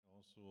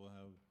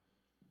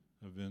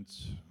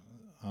events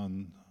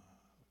on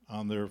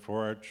there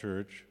for our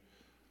church,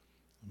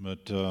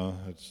 but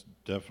it's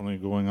definitely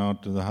going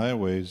out to the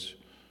highways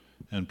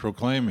and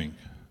proclaiming.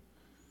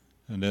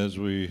 And as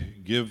we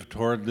give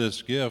toward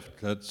this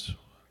gift, that's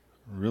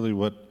really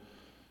what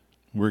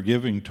we're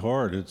giving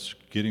toward. It's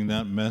getting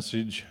that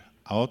message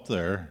out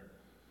there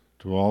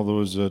to all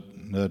those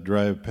that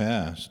drive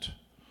past.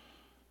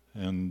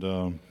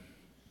 And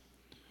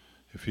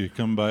if you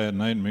come by at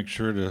night, make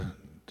sure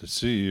to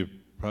see. You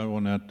probably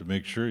won't have to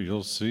make sure.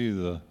 You'll see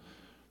the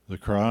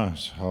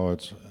cross, how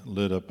it's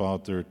lit up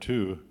out there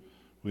too.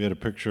 We had a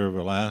picture of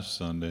it last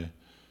Sunday,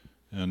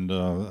 and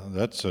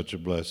that's such a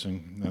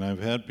blessing. And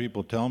I've had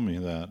people tell me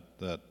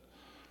that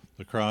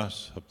the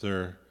cross up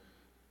there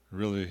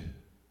really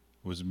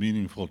was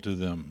meaningful to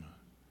them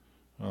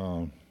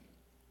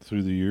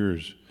through the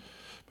years.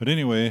 But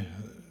anyway,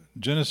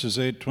 Genesis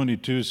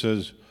 8:22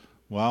 says,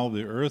 "While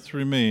the earth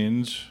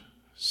remains,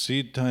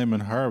 seed time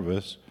and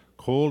harvest,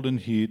 cold and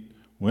heat,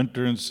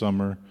 winter and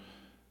summer,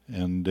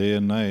 and day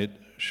and night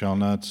shall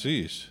not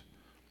cease."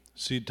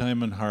 Seed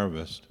time and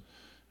harvest.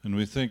 And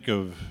we think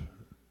of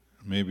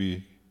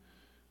maybe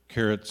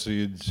carrot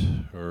seeds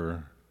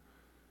or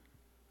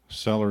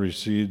celery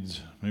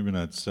seeds. Maybe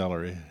not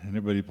celery.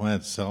 Anybody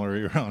plant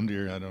celery around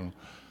here? I don't know.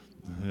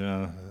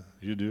 Yeah,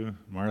 you do?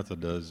 Martha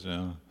does,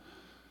 yeah.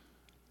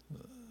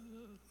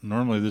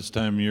 Normally this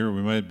time of year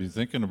we might be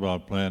thinking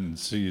about planting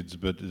seeds,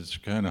 but it's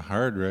kind of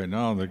hard right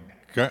now. The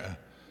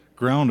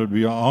ground would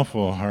be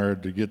awful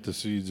hard to get the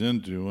seeds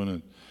into,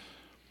 wouldn't it?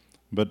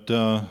 But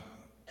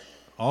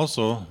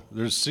also,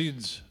 there's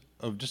seeds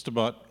of just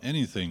about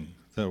anything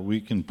that we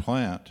can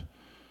plant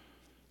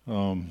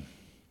in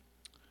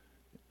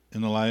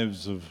the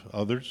lives of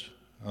other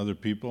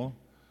people,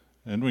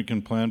 and we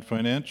can plant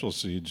financial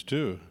seeds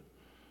too.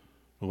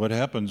 But what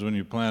happens when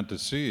you plant a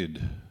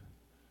seed?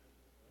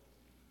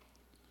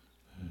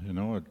 You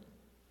know,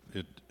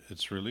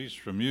 it's released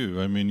from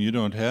you. I mean, you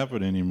don't have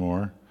it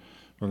anymore.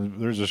 But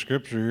there's a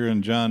scripture here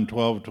in John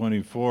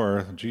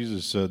 12:24.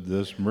 Jesus said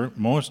this,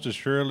 "Most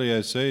assuredly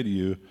I say to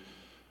you,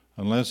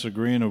 unless a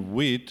grain of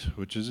wheat,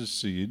 which is a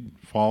seed,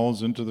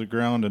 falls into the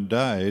ground and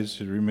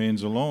dies, it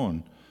remains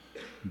alone.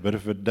 But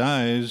if it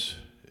dies,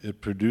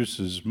 it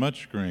produces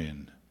much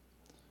grain."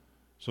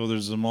 So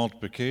there's a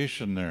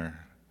multiplication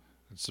there.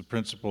 It's the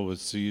principle with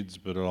seeds,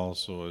 but it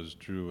also is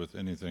true with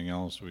anything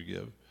else we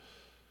give.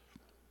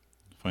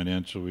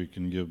 Financial we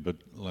can give, but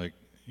like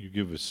you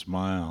give a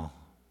smile,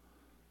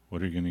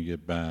 what are you going to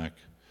get back?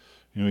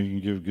 You know, you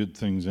can give good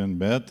things and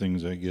bad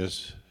things, I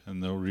guess,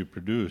 and they'll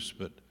reproduce,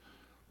 but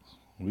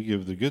we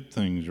give the good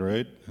things,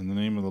 right, in the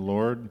name of the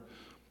Lord.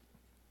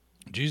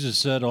 Jesus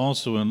said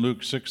also in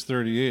Luke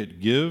 6:38,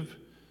 "Give,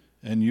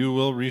 and you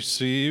will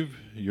receive.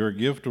 Your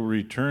gift will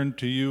return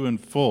to you in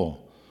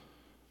full,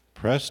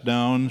 pressed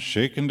down,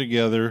 shaken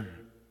together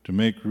to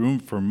make room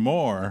for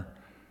more,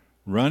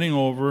 running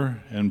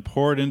over and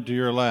poured into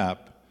your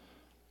lap.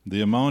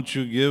 The amount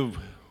you give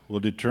will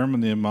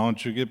determine the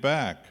amount you get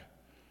back."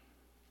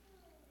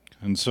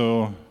 And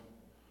so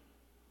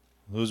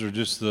those are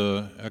just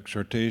the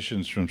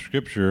exhortations from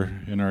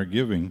Scripture in our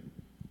giving.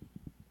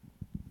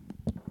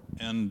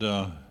 And,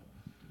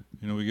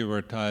 we give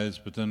our tithes,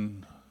 but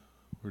then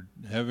we're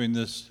having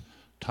this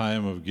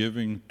time of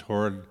giving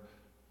toward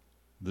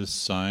this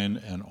sign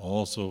and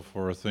also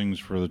for things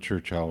for the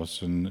church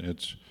house. And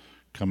it's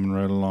coming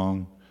right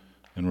along,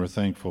 and we're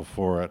thankful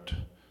for it.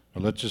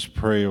 But let's just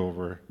pray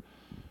over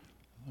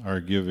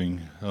our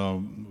giving.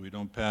 We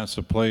don't pass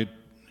a plate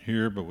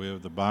here, but we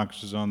have the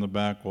boxes on the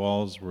back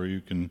walls where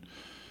you can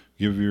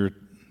give your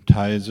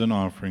tithes and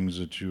offerings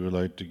that you would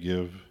like to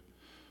give.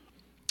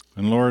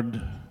 And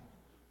Lord,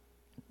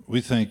 we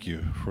thank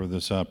you for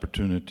this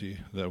opportunity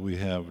that we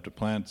have to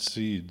plant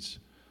seeds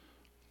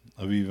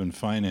of even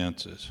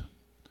finances.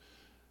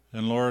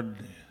 And Lord,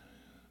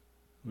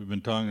 we've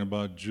been talking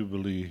about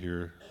Jubilee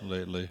here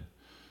lately,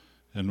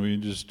 and we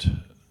just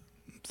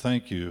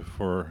thank you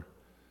for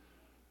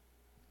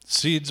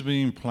seeds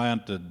being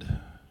planted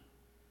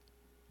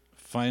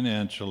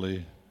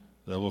financially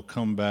that will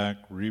come back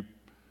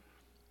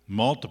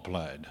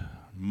multiplied.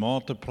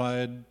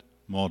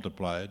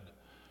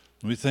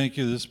 We thank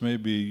you this may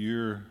be a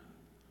year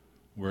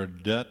where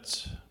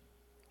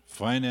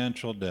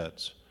financial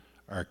debts,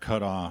 are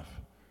cut off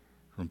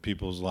from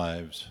people's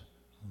lives,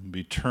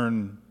 be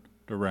turned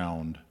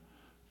around,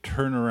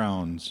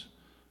 turnarounds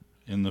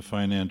in the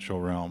financial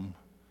realm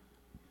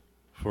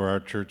for our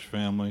church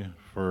family,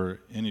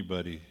 for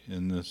anybody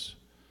in this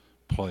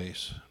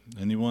place.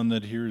 Anyone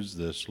that hears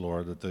this,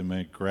 Lord, that they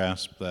may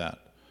grasp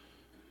that.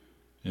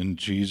 In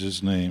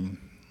Jesus'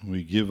 name,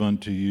 we give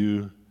unto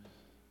you,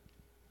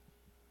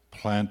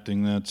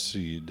 planting that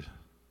seed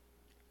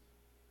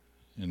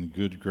in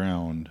good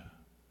ground.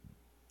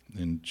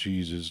 In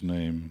Jesus'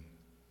 name.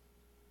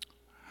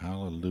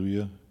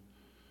 Hallelujah.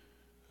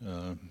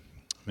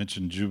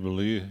 Mentioned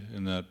Jubilee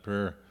in that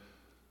prayer.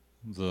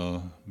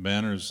 The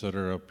banners that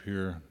are up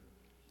here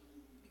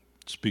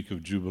speak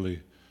of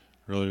Jubilee.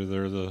 Earlier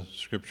there, the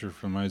scripture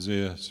from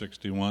Isaiah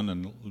 61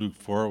 and Luke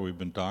 4 we've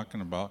been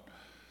talking about.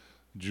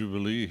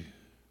 Jubilee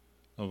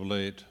of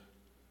late,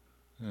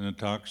 and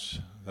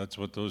that's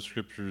what those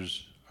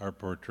scriptures are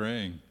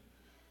portraying.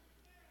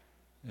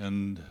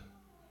 And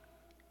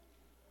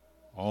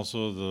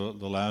also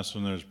the last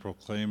one there's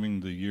proclaiming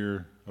the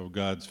year of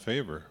God's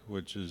favor,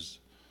 which is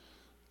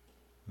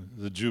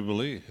the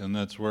Jubilee, and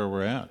that's where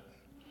we're at.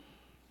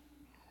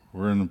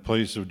 We're in a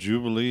place of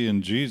Jubilee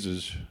in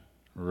Jesus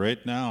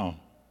right now,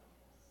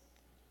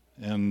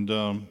 and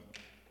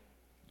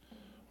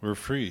we're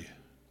free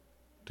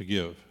to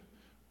give.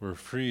 We're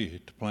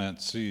free to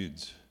plant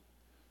seeds.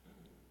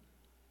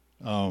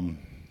 We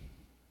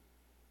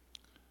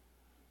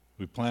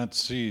plant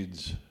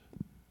seeds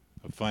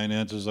of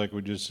finances, like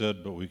we just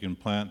said, but we can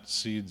plant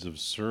seeds of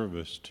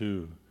service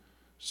too,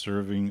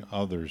 serving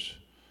others.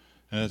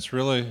 And it's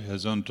really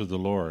as unto the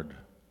Lord.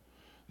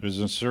 There's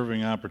a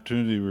serving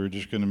opportunity we were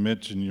just going to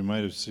mention. You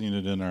might have seen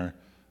it in our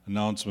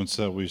announcements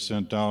that we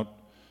sent out.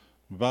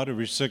 About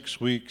every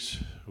 6 weeks,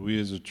 we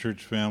as a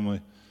church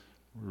family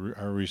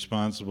are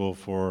responsible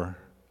for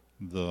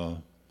the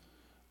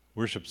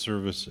worship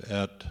service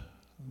at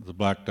the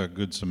Black Duck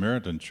Good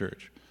Samaritan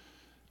Church.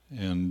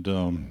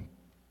 And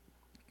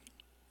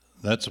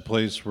that's a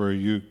place where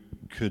you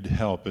could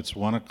help. It's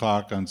 1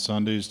 o'clock on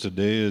Sundays.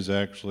 Today is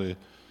actually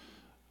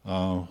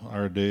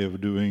our day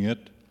of doing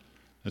it.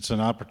 It's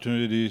an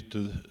opportunity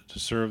to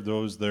serve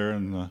those there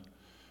in the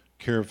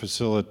care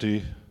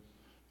facility.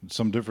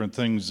 Some different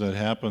things that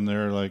happen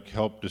there, like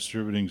help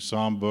distributing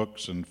psalm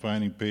books and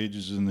finding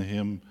pages in the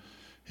hymn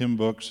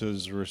books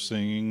as we're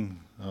singing.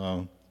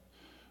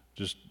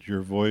 Just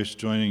your voice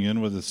joining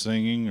in with the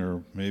singing,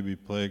 or maybe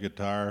play a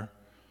guitar,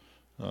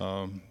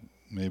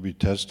 maybe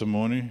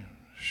testimony,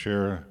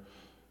 share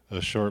a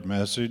short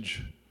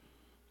message,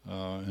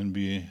 and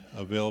be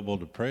available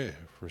to pray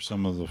for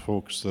some of the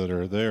folks that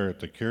are there at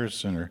the care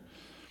center.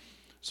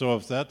 So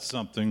if that's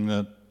something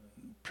that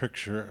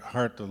pricks your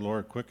heart, the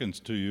Lord quickens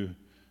to you,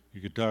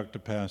 you could talk to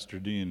Pastor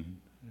Dean,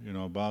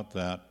 about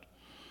that,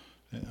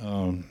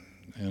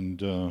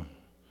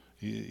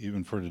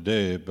 even for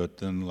today. But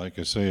then, like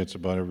I say, it's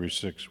about every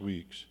 6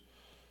 weeks.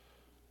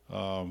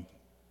 I'd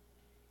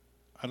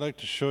like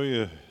to show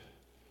you.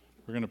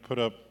 We're going to put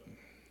up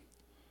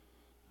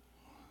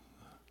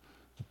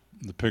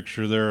the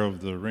picture there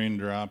of the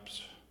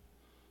raindrops,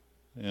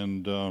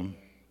 and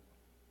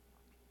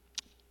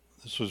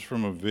this was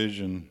from a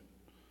vision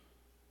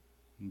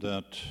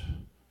that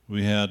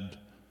we had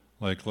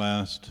like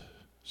last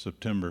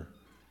September.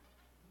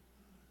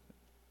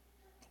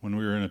 When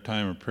we were in a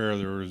time of prayer,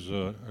 there was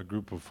a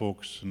group of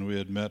folks, and we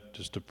had met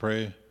just to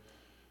pray,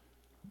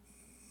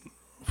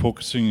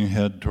 focusing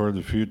ahead toward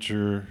the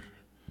future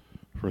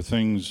for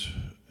things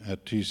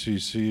at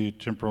TCC,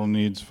 temporal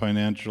needs,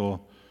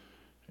 financial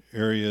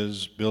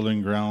areas,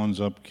 building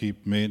grounds,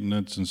 upkeep,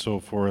 maintenance, and so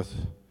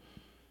forth.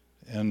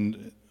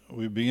 And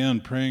we began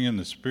praying in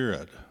the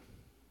Spirit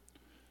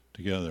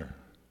together.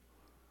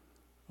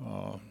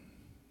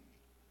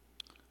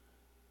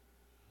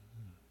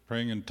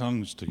 Praying in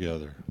tongues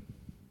together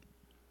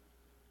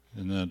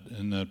in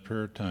that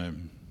prayer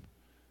time.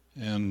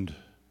 And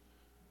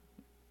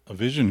a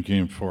vision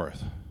came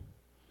forth.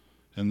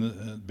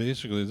 And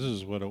basically this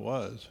is what it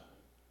was.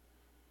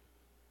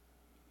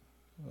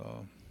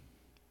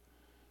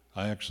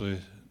 I actually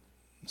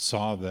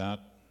saw that.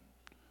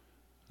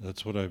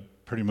 That's what I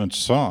pretty much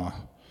saw.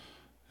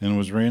 And it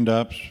was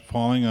raindrops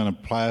falling on a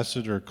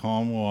placid or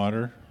calm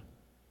water.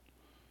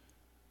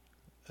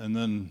 And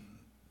then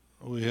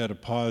we had a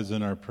pause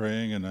in our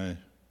praying, and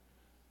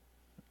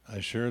I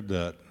shared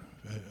that.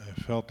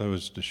 I felt I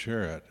was to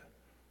share it.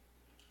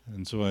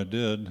 And so I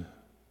did.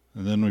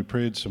 And then we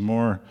prayed some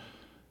more,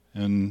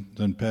 and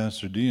then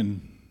Pastor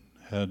Dean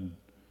had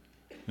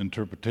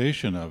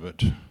interpretation of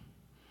it.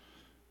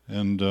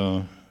 And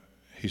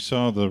he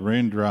saw the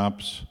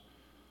raindrops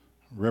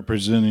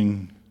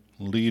representing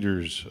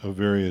leaders of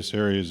various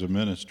areas of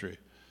ministry.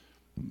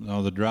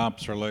 Now the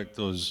drops are like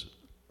those,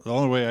 the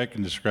only way I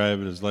can describe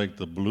it is like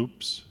the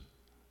bloops,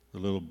 the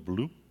little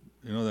bloop,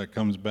 that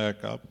comes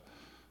back up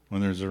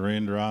when there's a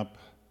raindrop.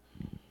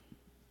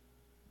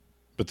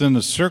 But then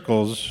the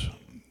circles,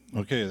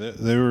 okay,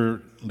 they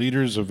were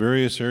leaders of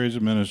various areas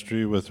of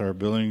ministry with our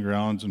building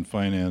grounds and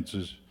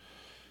finances.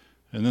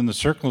 And then the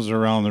circles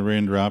around the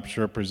raindrops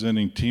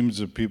representing teams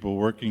of people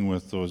working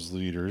with those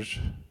leaders.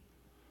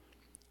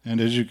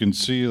 And as you can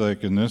see,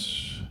 like in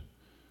this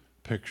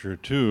picture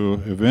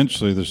too,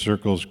 eventually the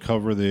circles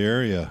cover the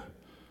area,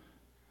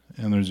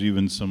 and there's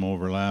even some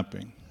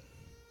overlapping.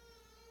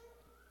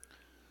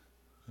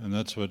 And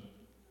that's what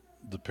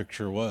the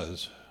picture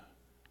was.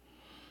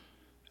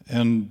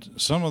 And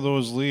some of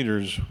those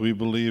leaders, we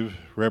believe,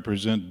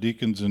 represent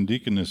deacons and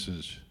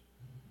deaconesses.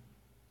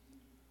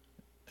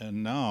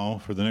 And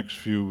now, for the next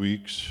few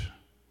weeks,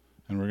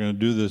 and we're going to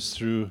do this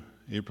through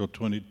April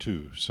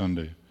 22,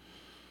 Sunday,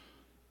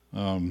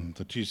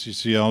 the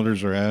TCC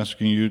elders are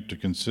asking you to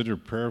consider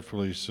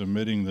prayerfully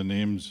submitting the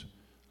names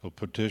of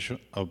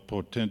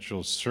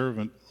potential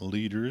servant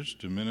leaders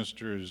to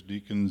minister as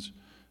deacons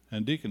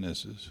and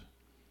deaconesses.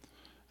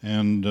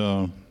 And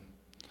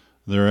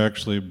They're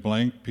actually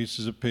blank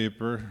pieces of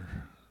paper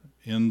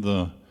in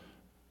the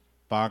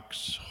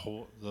box,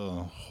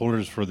 the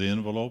holders for the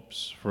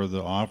envelopes for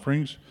the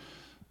offerings.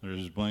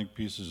 There's blank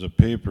pieces of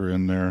paper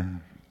in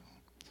there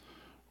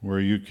where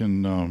you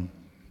can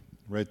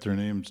write their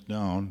names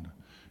down.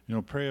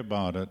 Pray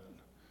about it.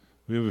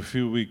 We have a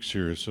few weeks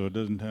here, so it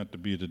doesn't have to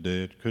be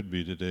today. It could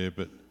be today,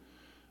 but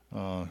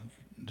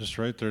just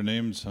write their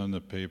names on the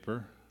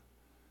paper,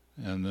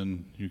 and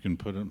then you can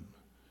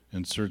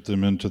insert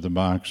them into the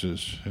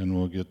boxes, and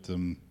we'll get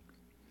them.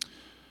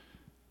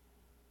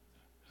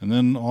 And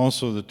then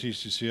also the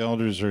TCC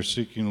elders are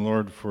seeking the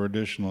Lord for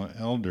additional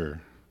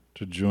elder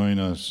to join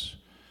us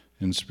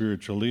in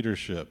spiritual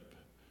leadership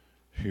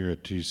here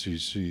at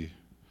TCC.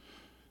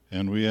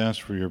 And we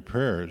ask for your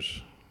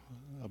prayers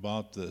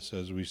about this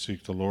as we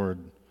seek the Lord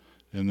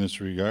in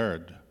this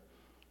regard.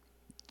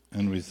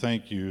 And we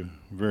thank you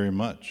very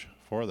much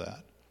for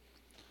that.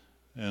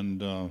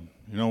 And,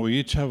 we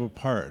each have a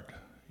part.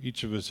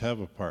 Each of us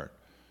have a part.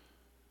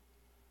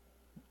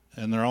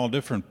 And they're all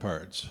different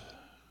parts,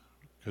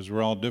 because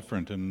we're all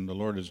different, and the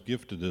Lord has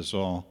gifted us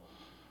all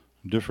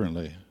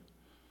differently.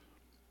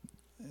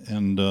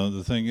 And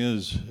the thing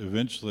is,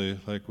 eventually,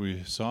 like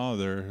we saw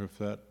there, if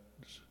that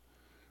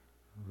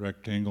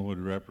rectangle would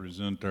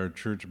represent our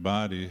church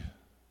body,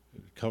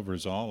 it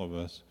covers all of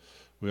us.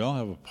 We all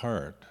have a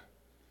part,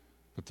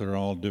 but they're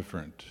all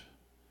different.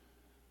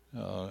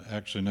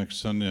 Actually,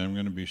 next Sunday I'm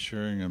going to be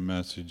sharing a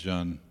message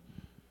on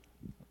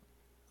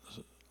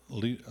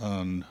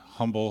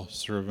humble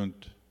servanthood,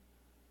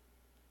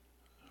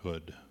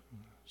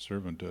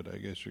 I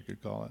guess you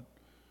could call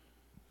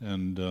it,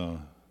 and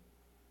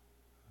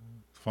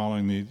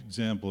following the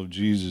example of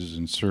Jesus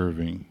in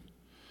serving.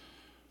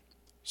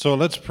 So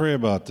let's pray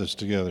about this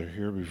together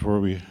here before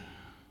we...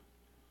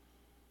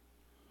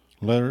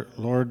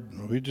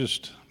 Lord, we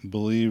just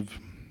believe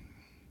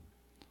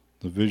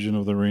the vision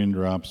of the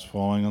raindrops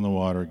falling on the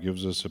water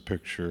gives us a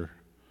picture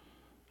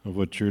of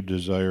what your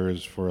desire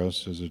is for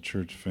us as a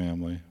church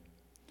family.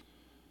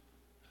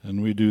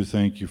 And we do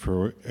thank you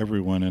for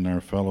everyone in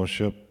our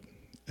fellowship,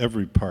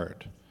 every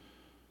part.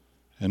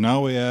 And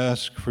now we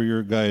ask for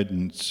your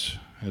guidance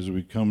as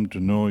we come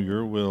to know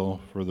your will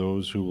for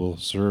those who will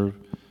serve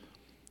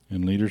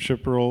in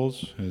leadership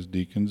roles as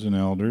deacons and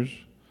elders.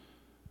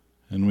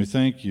 And we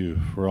thank you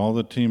for all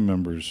the team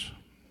members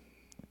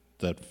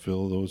that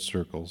fill those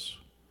circles.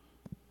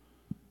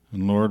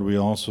 And Lord, we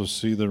also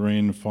see the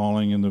rain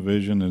falling in the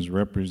vision as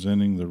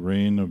representing the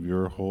rain of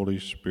your Holy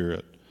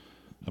Spirit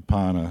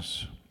upon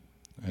us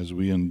as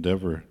we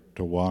endeavor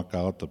to walk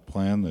out the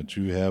plan that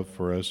you have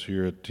for us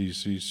here at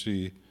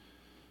TCC.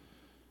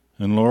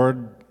 And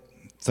Lord,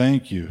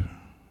 thank you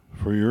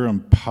for your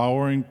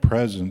empowering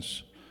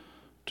presence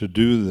to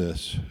do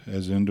this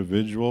as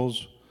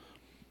individuals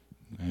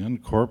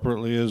and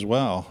corporately as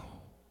well,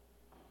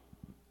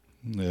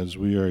 as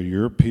we are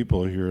your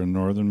people here in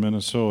northern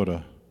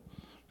Minnesota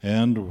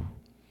and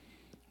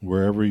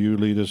wherever you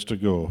lead us to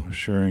go,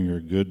 sharing your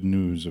good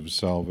news of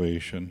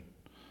salvation.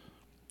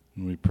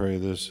 And we pray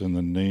this in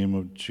the name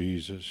of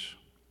Jesus.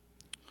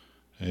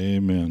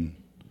 Amen.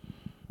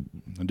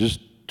 And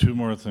just two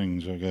more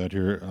things I got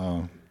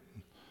here.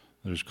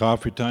 There's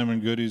coffee time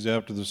and goodies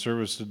after the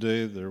service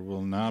today. There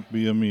will not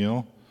be a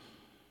meal.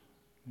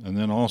 And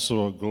then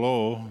also a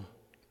Glow,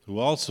 who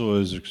also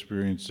is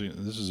experiencing,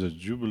 this is a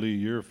Jubilee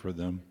year for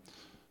them.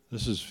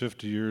 This is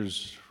 50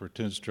 years for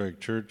 10th Strike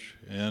Church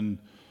and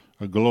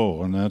a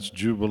Glow, and that's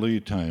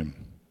Jubilee time.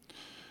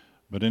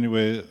 But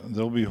anyway,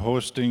 they'll be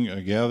hosting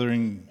a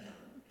gathering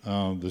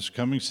this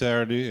coming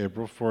Saturday,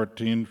 April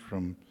 14,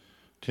 from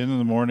 10 in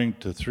the morning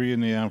to 3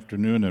 in the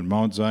afternoon at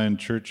Mount Zion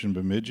Church in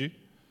Bemidji.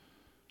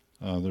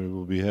 They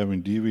will be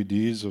having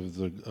DVDs of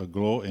the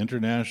Glow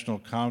International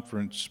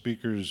Conference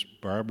speakers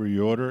Barbara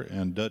Yoder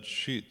and Dutch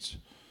Sheets.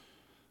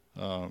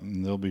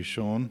 And they'll be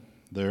shown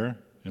there,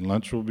 and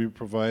lunch will be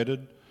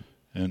provided,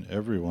 and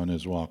everyone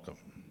is welcome.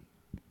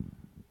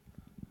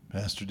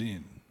 Pastor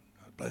Dean,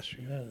 God bless you.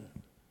 Amen.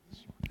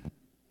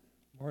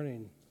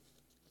 Morning.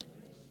 I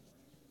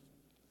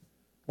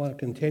want to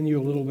continue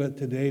a little bit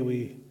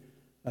today.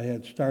 I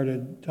had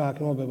started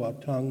talking a little bit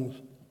about tongues,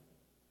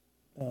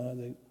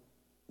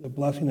 the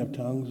blessing of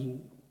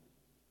tongues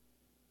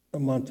a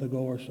month ago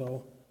or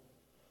so.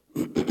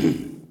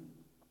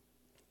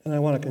 And I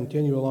want to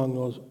continue along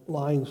those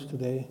lines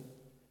today,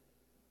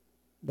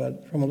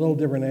 but from a little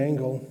different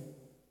angle.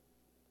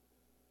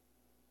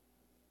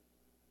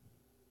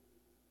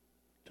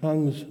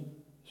 Tongues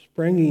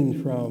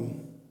springing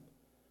from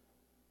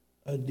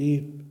a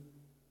deep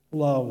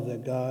love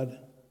that God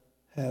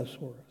has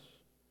for us.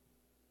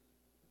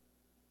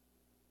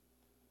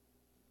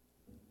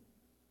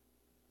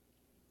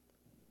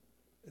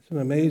 It's an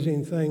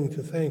amazing thing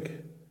to think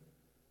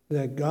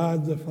that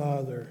God the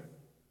Father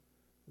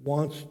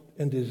wants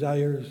and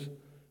desires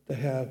to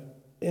have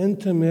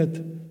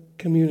intimate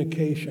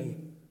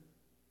communication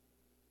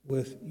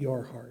with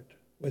your heart,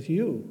 with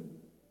you.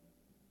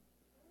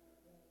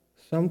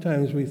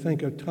 Sometimes we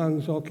think of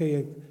tongues,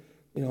 okay,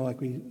 like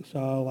we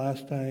saw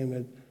last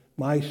time,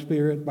 my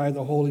spirit, by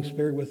the Holy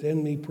Spirit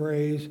within me,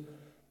 prays.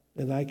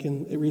 And I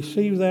can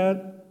receive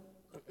that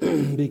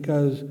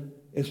because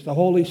it's the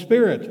Holy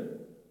Spirit.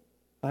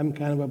 I'm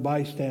kind of a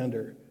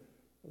bystander.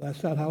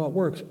 That's not how it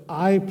works.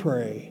 I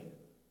pray.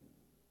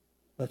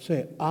 Let's say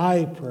it.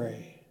 I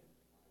pray.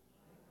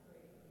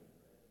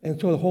 And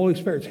so the Holy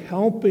Spirit's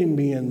helping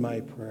me in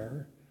my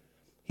prayer.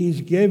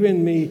 He's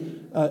given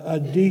me a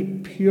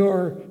deep,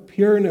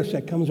 pureness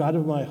that comes out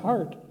of my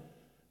heart.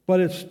 But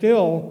it's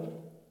still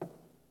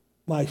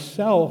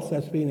myself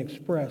that's being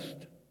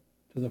expressed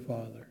to the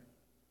Father.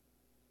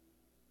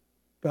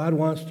 God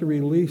wants to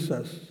release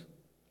us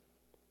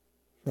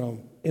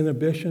from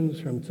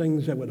inhibitions, from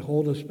things that would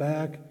hold us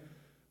back,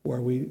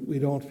 where we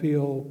don't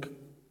feel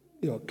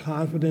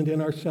confident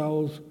in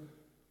ourselves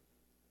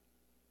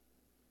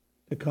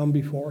to come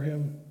before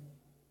Him.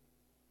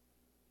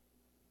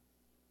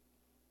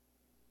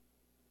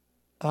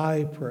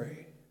 I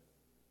pray.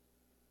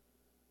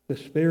 The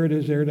Spirit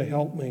is there to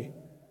help me.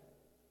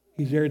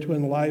 He's there to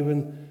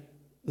enliven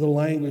the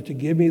language, to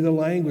give me the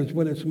language,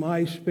 but it's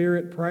my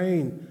spirit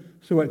praying,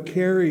 so it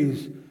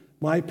carries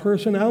my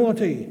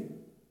personality.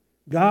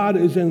 God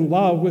is in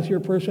love with your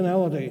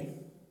personality.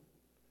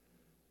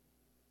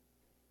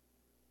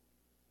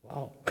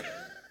 Wow.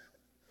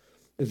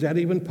 Is that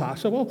even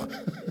possible?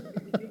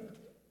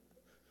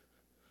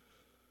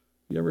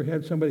 You ever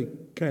had somebody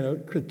kind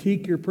of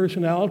critique your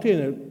personality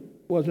and it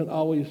wasn't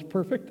always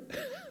perfect?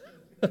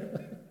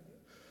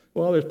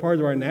 Well, there's part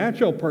of our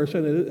natural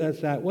person that's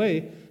that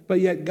way,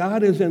 but yet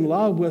God is in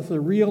love with the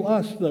real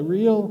us, the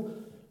real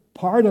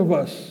part of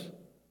us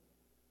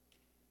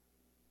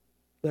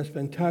that's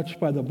been touched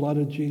by the blood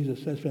of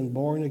Jesus, that's been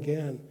born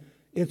again.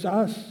 It's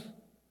us.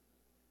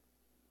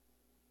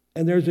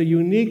 And there's a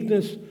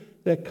uniqueness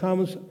that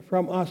comes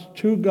from us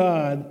to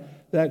God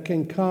that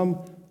can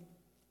come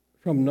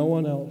from no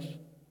one else.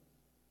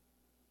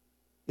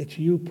 It's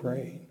you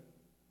praying.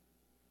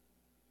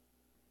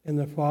 And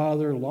the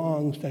Father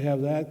longs to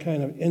have that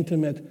kind of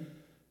intimate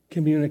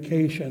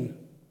communication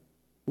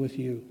with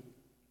you.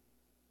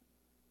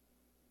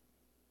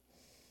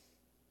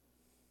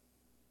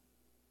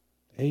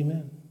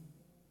 Amen.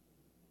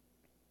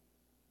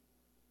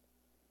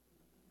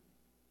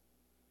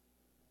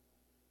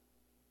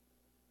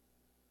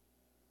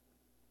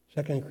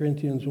 Second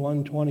Corinthians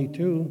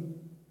 1:22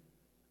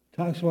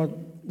 talks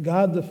about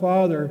God the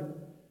Father.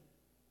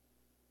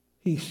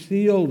 He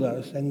sealed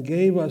us and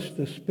gave us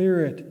the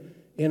Spirit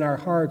in our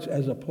hearts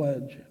as a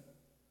pledge.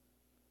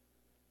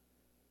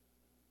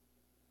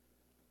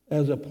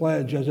 As a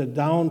pledge, as a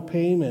down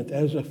payment,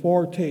 as a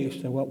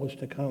foretaste of what was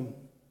to come.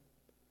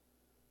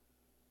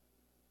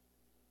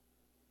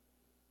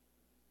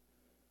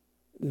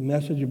 The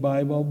Message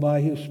Bible,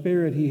 by His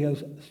Spirit, He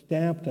has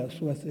stamped us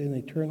with an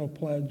eternal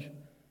pledge,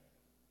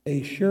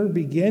 a sure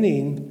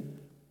beginning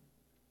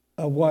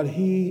of what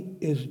He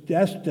is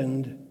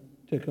destined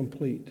to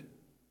complete.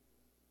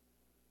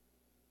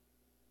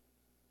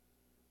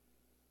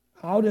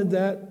 How did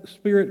that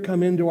Spirit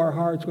come into our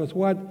hearts? With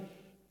what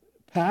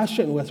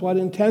passion? With what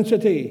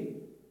intensity?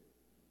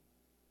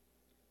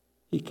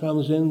 He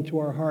comes into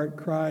our heart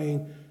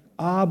crying,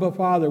 Abba,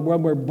 Father.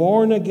 When we're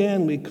born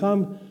again, we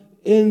come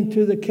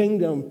into the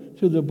kingdom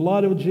through the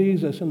blood of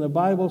Jesus. And the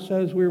Bible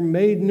says we're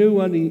made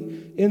new on the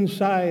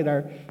inside.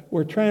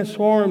 We're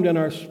transformed in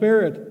our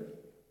spirit.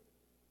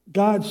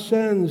 God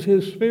sends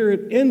His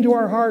Spirit into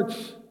our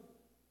hearts.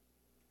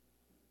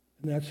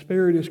 And that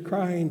Spirit is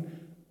crying,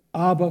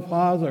 Abba,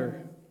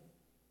 Father.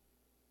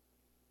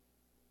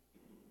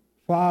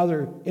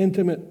 Father,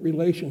 intimate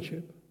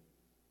relationship.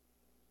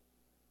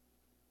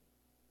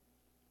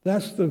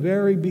 That's the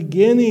very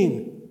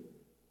beginning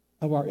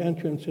of our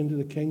entrance into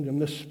the kingdom.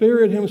 The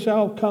Spirit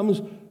Himself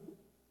comes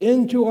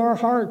into our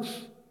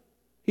hearts.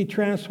 He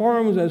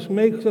transforms us,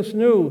 makes us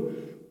new.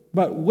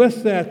 But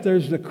with that,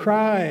 there's the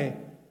cry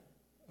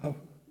of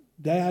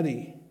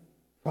Daddy,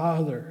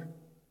 Father.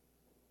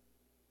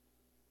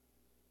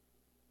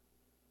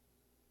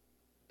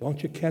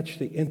 Don't you catch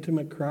the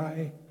intimate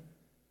cry?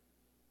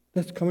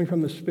 That's coming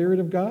from the Spirit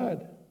of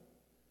God.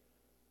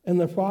 And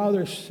the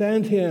Father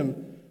sent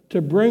Him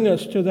to bring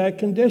us to that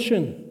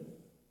condition.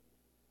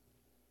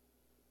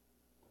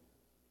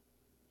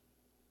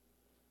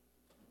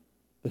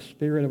 The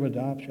Spirit of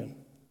adoption.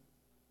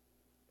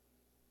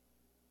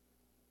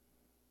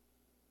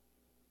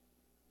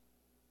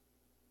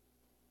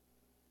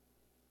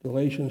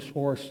 Galatians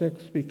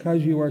 4:6,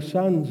 because you are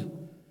sons,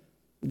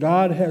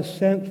 God has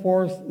sent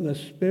forth the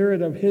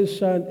Spirit of His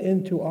Son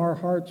into our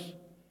hearts,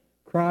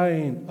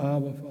 crying,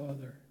 Abba,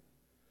 Father.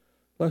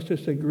 Let's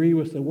just agree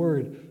with the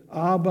word,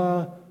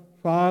 Abba,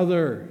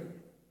 Father.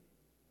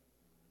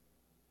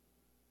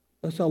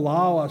 Let's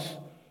allow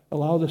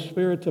the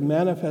Spirit to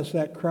manifest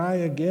that cry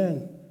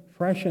again,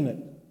 freshen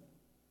it.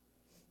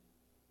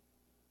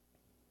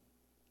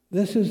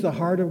 This is the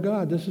heart of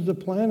God. This is the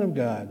plan of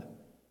God.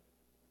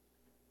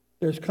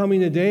 There's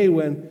coming a day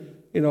when,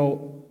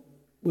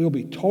 we'll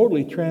be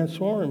totally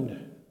transformed.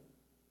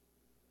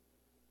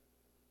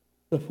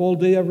 The full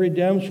day of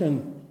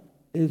redemption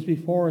is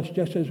before us.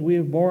 Just as we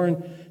have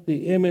borne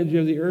the image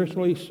of the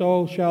earthly,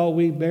 so shall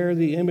we bear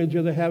the image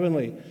of the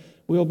heavenly.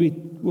 We'll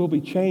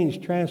be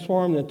changed,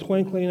 transformed in the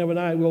twinkling of an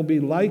eye. We'll be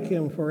like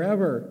him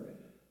forever.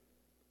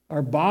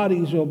 Our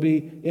bodies will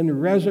be in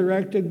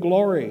resurrected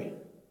glory.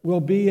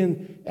 We'll be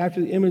in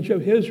after the image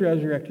of his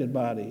resurrected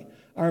body.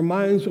 Our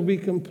minds will be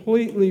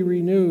completely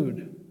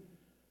renewed.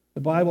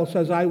 The Bible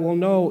says, I will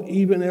know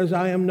even as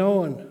I am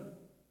known.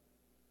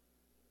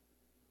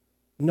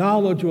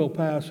 Knowledge will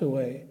pass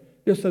away.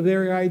 Just the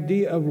very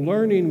idea of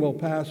learning will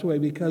pass away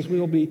because we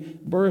will be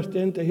birthed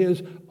into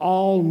his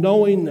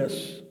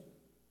all-knowingness.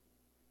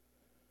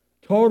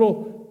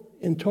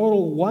 In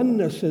total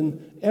oneness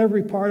in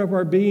every part of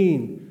our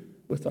being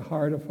with the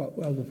heart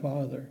of the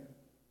Father.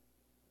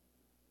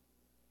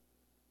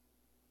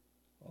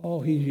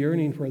 Oh, he's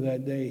yearning for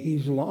that day.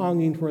 He's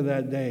longing for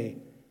that day.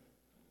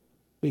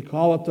 We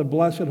call it the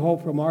blessed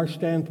hope from our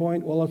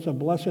standpoint. Well, it's a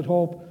blessed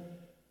hope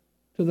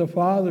to the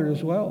Father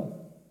as well.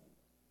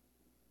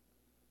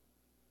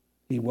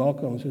 He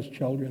welcomes his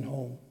children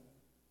home.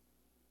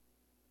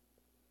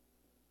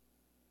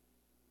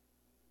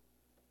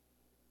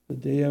 The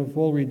day of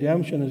full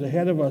redemption is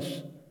ahead of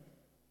us.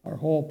 Our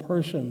whole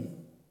person,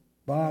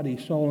 body,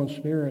 soul, and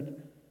spirit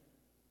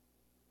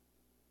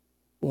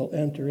will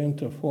enter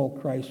into full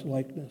Christ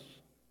likeness.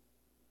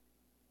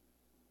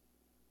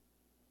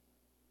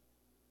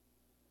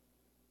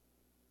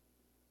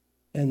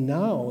 And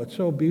now, it's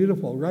so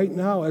beautiful. Right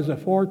now, as a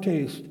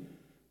foretaste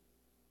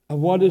of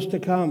what is to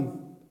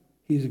come,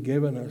 he's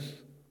given us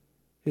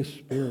his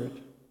Spirit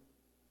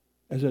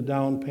as a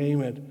down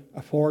payment,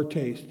 a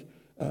foretaste,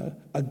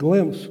 a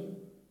glimpse.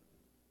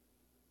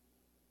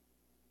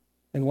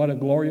 And what a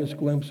glorious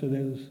glimpse it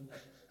is.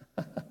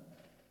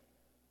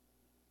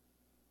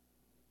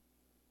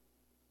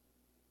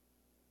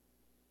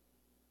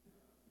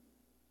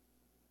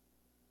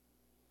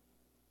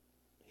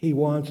 He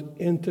wants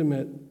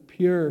intimate,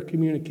 pure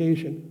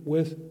communication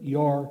with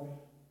your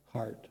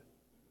heart,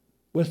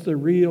 with the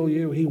real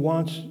you. He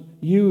wants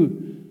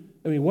you.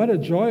 I mean, what a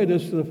joy it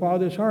is to the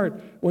Father's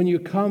heart when you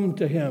come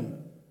to him.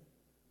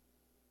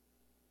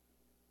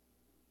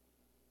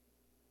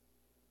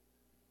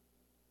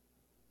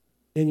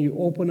 And you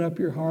open up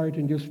your heart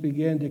and just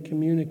begin to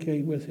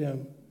communicate with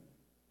him.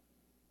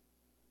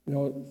 You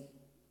know,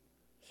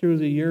 through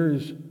the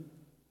years,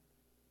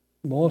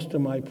 most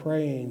of my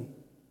praying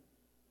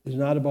is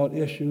not about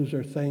issues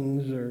or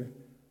things, or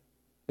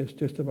it's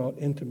just about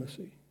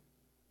intimacy.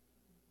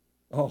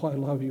 Oh, I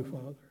love you,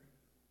 Father.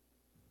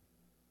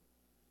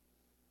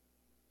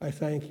 I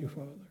thank you,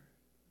 Father.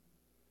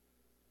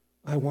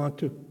 I want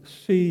to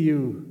see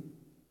you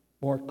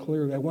more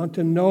clearly. I want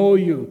to know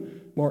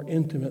you more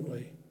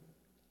intimately.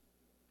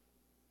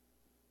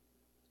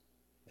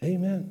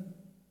 Amen.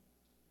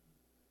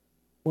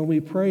 When we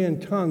pray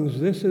in tongues,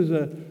 this is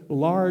a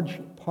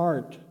large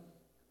part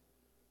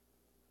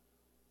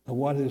of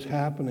what is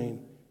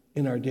happening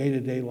in our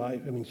day-to-day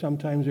life. I mean,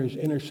 sometimes there's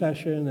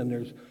intercession and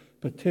there's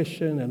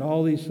petition and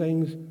all these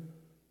things.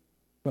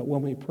 But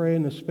when we pray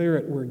in the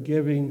Spirit, we're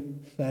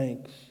giving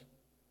thanks.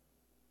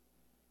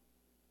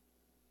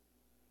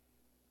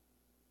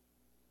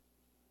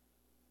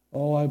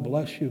 Oh, I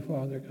bless you,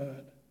 Father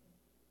God.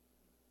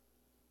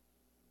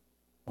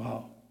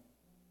 Wow.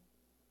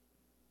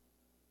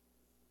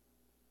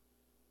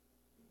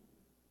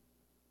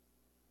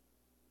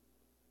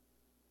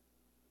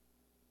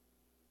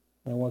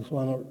 I just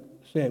want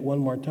to say it one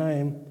more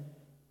time.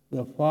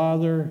 The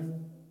Father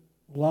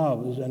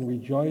loves and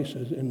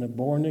rejoices in the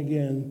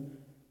born-again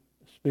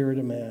spirit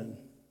of man.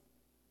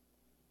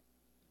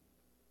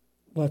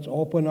 Let's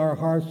open our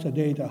hearts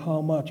today to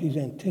how much he's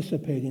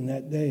anticipating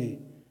that day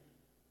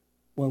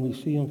when we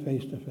see him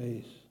face to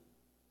face.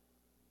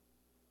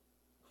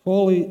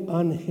 Fully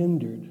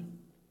unhindered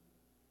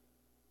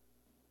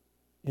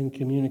in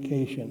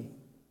communication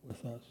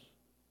with us,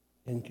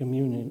 in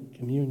communion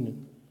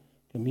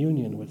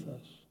with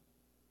us.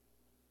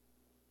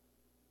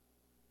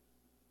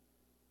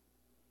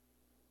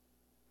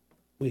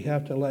 We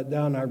have to let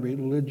down our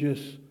religious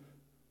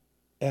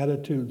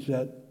attitudes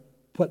that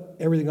put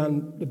everything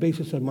on the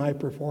basis of my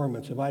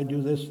performance. If I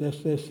do this,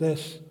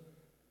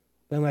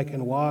 then I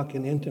can walk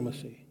in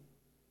intimacy.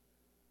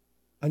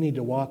 I need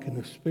to walk in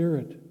the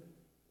Spirit,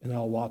 and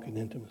I'll walk in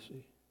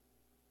intimacy.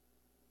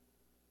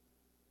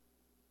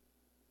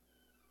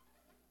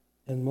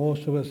 And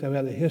most of us have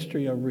had a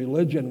history of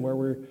religion where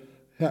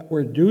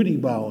we're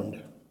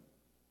duty-bound.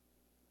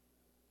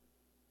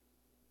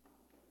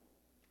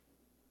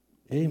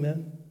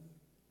 Amen.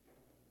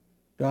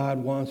 God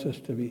wants us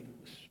to be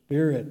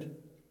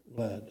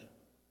Spirit-led.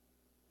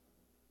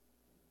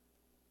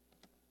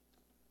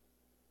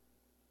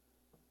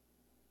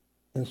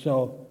 And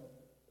so,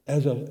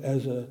 as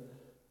a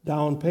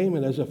down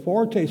payment, as a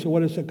foretaste of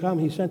what is to come,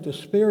 he sent the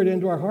Spirit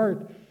into our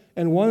heart.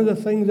 And one of the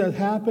things that's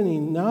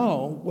happening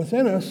now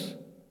within us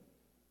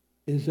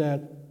is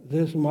that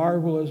this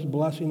marvelous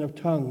blessing of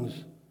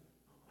tongues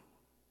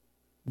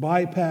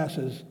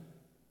bypasses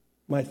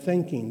my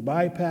thinking,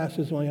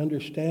 bypasses my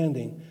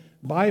understanding,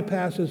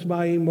 bypasses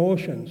my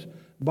emotions,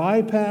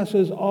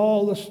 bypasses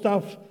all the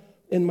stuff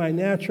in my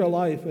natural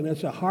life, and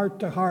it's a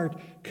heart-to-heart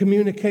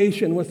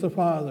communication with the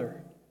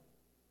Father.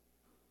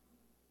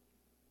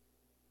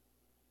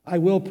 I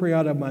will pray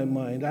out of my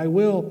mind. I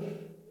will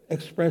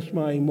express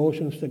my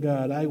emotions to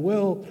God. I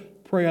will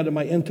pray out of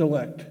my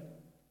intellect.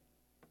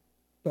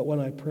 But when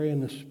I pray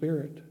in the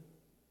Spirit,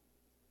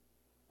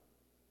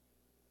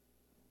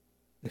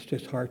 it's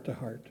just heart to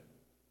heart.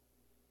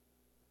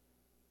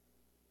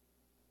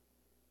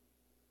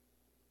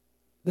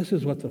 This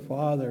is what the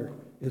Father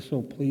is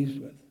so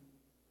pleased with.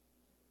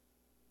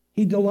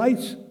 He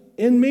delights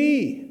in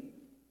me.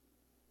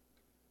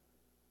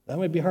 That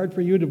might be hard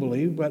for you to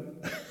believe, but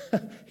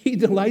He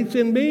delights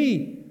in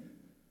me.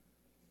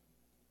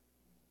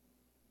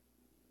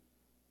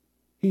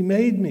 He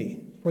made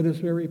me for this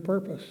very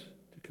purpose,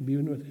 to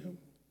commune with Him.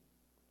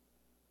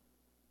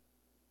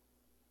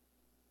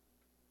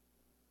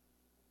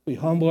 We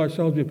humble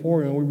ourselves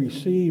before Him and we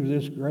receive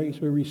this grace.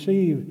 We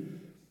receive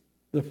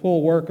the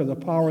full work of the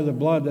power of the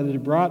blood that has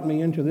brought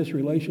me into this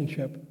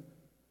relationship.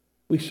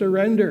 We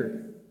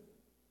surrender.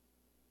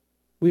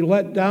 We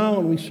let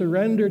down. We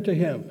surrender to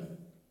Him.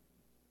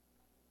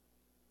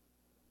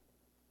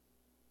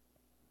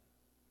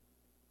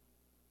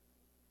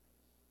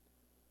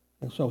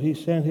 And so He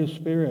sent His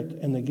Spirit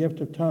and the gift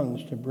of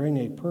tongues to bring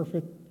a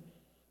perfect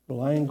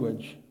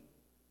language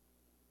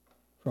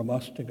from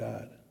us to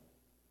God.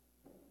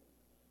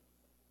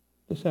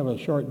 Let's have a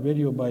short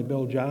video by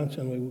Bill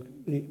Johnson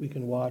we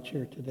can watch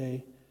here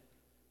today.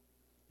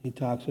 He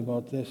talks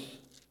about this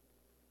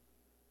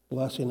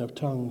blessing of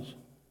tongues.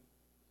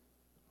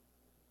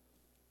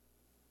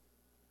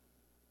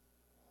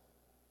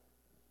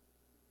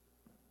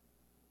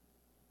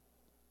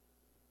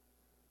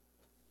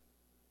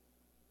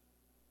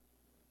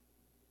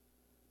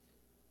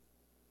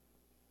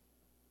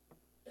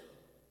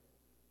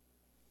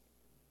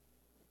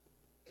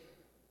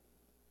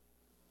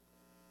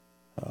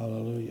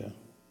 Hallelujah.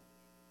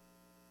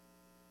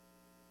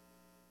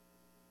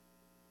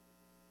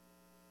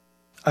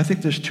 I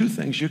think there's two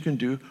things you can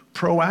do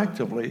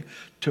proactively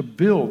to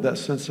build that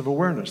sense of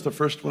awareness. The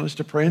first one is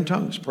to pray in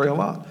tongues, pray a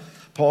lot.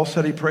 Paul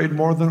said he prayed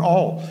more than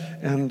all.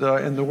 And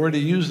the word he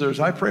used there is,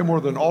 I pray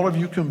more than all of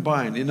you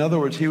combined. In other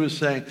words, he was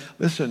saying,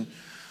 listen,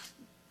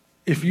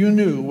 if you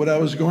knew what I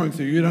was going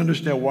through, you'd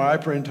understand why I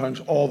pray in tongues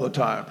all the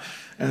time.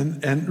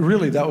 And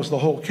really, that was the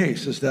whole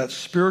case, is that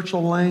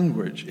spiritual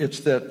language.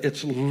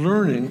 It's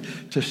learning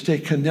to stay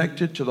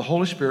connected to the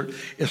Holy Spirit.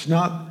 It's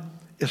not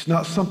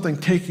something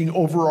taking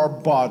over our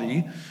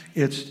body.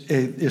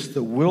 It's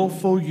the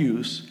willful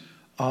use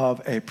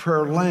of a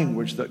prayer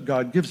language that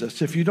God gives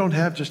us. If you don't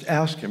have, just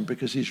ask Him,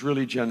 because He's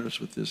really generous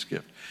with this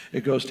gift.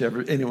 It goes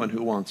to anyone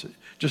who wants it.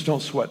 Just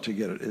don't sweat to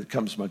get it. It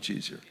comes much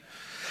easier.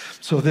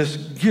 So this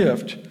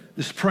gift,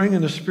 this praying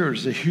in the Spirit,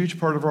 is a huge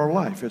part of our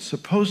life. It's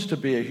supposed to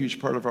be a huge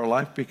part of our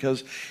life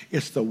because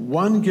it's the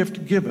one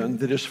gift given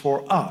that is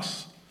for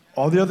us.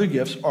 All the other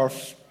gifts are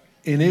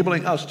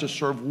enabling us to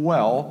serve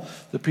well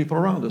the people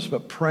around us.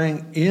 But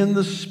praying in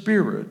the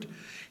Spirit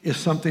is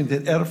something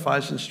that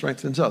edifies and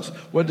strengthens us.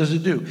 What does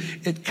it do?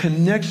 It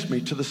connects me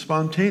to the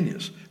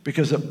spontaneous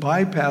because it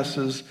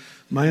bypasses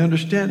my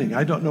understanding.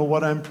 I don't know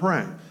what I'm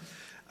praying.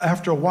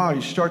 After a while,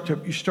 you start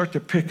to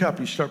pick up.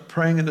 You start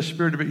praying in the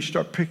Spirit a bit. You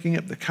start picking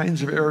up the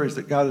kinds of areas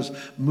that God is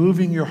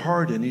moving your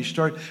heart in. You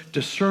start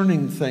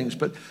discerning things.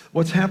 But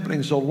what's happening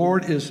is the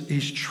Lord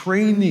He's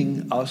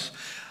training us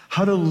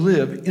how to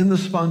live in the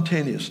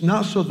spontaneous,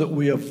 not so that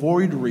we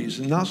avoid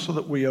reason, not so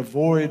that we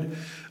avoid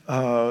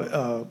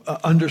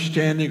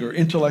understanding or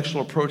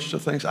intellectual approach to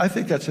things. I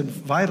think that's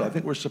vital. I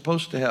think we're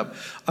supposed to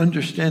have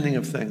understanding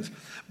of things.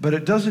 But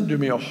it doesn't do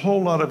me a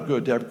whole lot of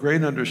good to have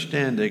great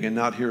understanding and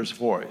not hear His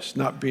voice,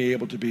 not be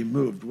able to be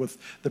moved with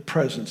the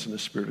presence and the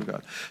Spirit of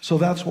God. So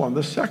that's one.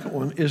 The second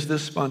one is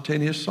this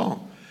spontaneous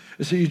song.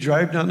 So you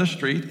drive down the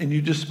street and you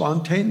just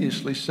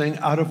spontaneously sing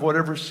out of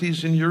whatever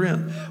season you're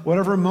in,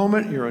 whatever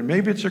moment you're in.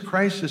 Maybe it's a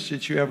crisis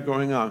that you have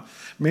going on.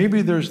 Maybe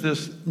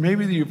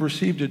you've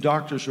received a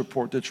doctor's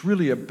report that's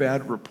really a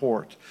bad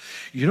report.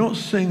 You don't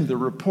sing the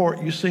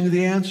report, you sing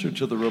the answer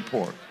to the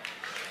report.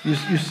 You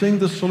sing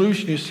the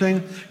solution. You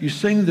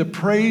sing the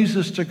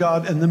praises to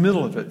God in the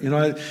middle of it. You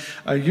know,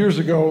 years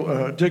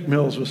ago, Dick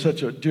Mills was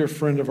such a dear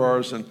friend of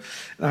ours, and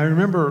I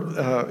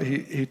remember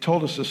he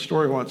told us this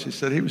story once. He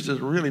said he was just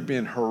really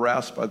being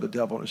harassed by the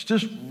devil. It's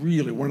just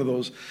really one of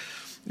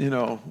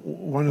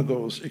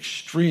those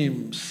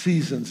extreme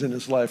seasons in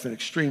his life, an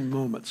extreme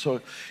moment.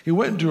 So he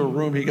went into a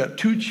room. He got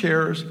 2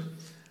 chairs.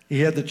 He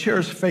had the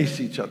chairs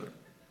face each other,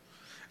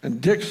 and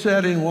Dick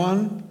sat in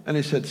one, and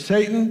he said,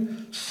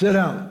 "Satan, sit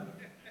down.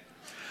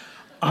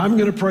 I'm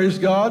going to praise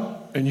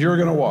God, and you're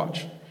going to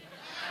watch."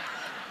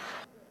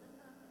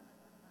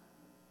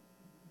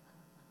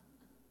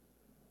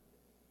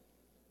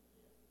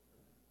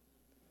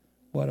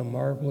 What a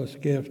marvelous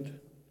gift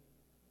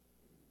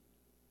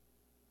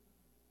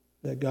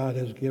that God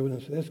has given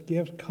us. This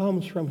gift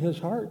comes from His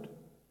heart.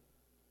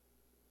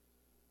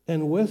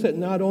 And with it,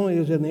 not only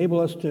does it enable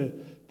us to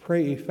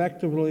pray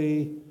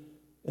effectively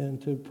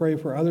and to pray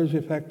for others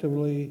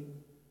effectively,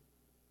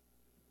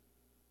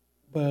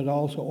 but it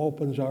also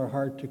opens our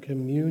heart to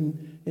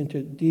commune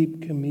into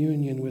deep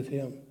communion with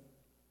him.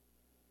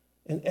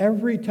 And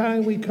every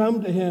time we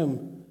come to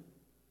him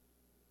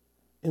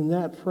in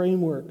that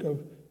framework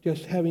of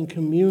just having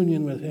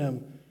communion with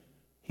him,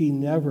 he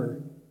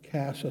never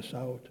casts us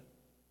out.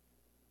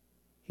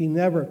 He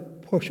never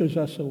pushes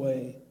us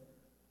away.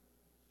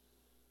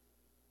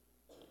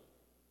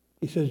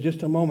 He says,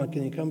 just a moment,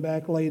 can you come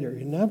back later?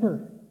 He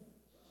never.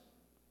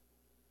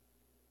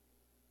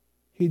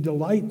 He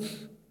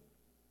delights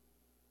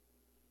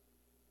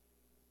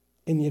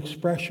in the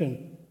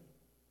expression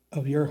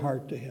of your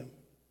heart to him.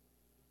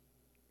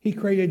 He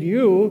created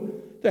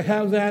you to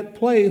have that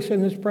place in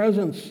his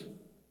presence.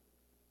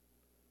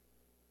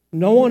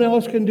 No one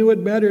else can do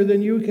it better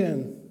than you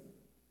can,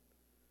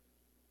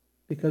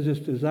 because it's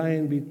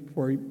designed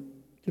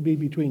to be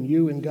between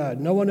you and God.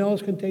 No one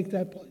else can take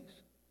that place.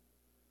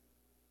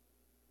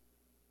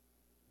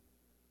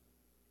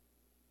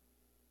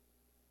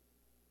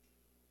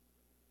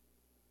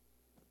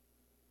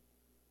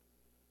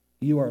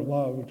 You are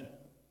loved.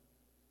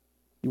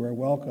 You are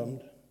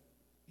welcomed.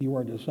 You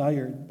are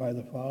desired by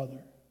the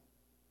Father.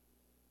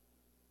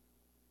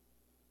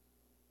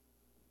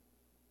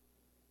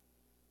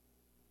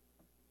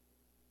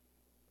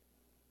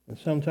 And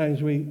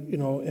sometimes we,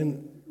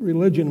 in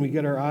religion, we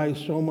get our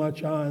eyes so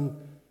much on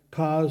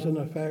cause and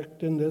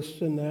effect and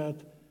this and that.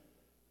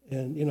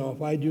 And,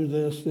 if I do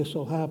this, this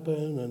will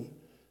happen. And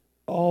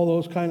all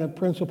those kind of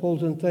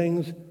principles and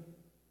things.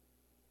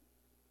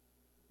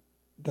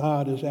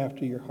 God is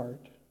after your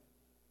heart.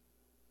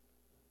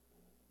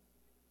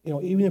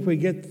 Even if we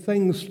get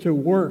things to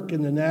work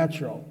in the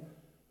natural,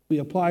 we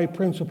apply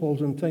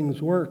principles and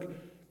things work,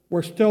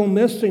 we're still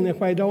missing if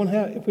we don't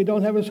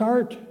have his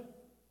heart.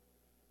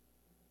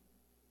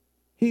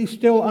 He's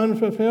still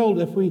unfulfilled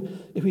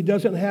if he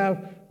doesn't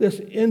have this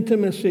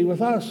intimacy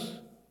with us.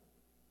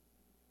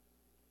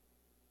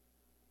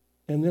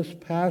 And this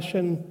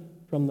passion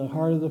from the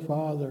heart of the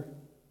Father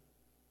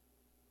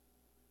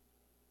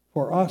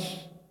for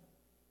us,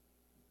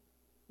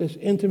 this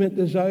intimate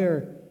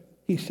desire,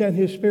 he sent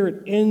his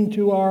Spirit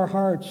into our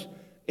hearts,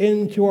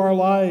 into our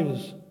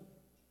lives,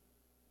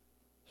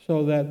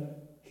 so that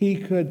he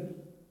could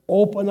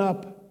open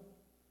up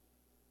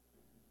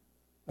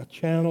a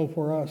channel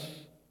for us,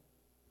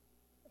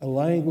 a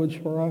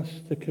language for us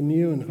to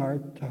commune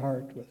heart to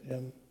heart with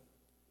him.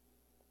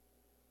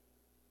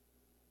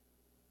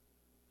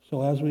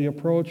 So as we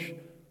approach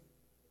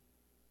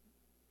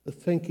the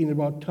thinking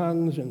about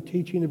tongues and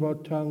teaching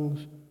about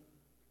tongues,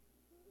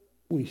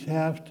 we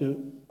have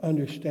to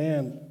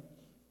understand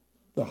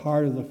the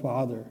heart of the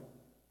Father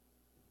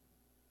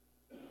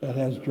that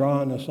has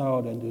drawn us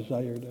out and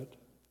desired it.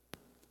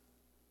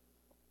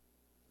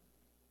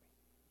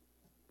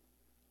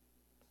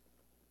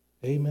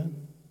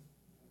 Amen.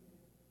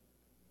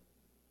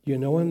 Do you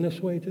know him this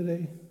way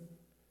today?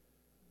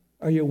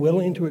 Are you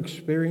willing to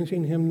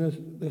experiencing him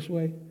this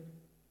way?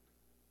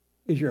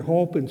 Is your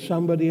hope in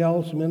somebody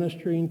else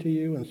ministering to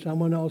you and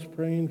someone else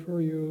praying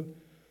for you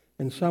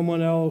and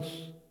someone else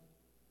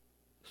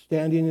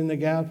standing in the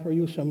gap for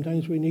you?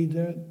 Sometimes we need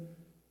that.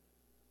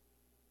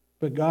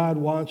 But God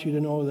wants you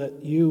to know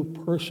that you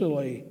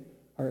personally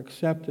are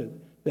accepted,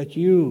 that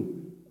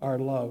you are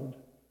loved,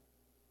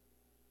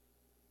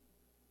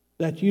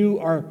 that you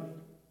are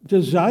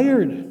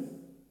desired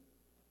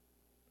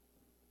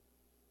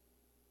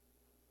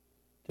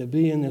to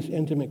be in this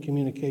intimate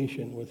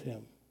communication with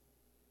him.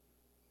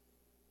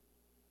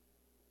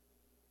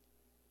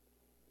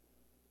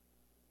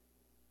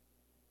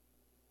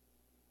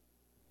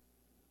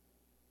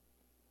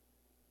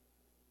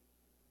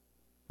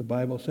 The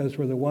Bible says,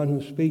 for the one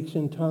who speaks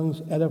in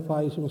tongues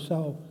edifies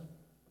himself.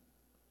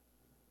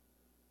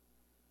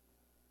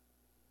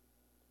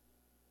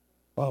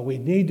 Well, we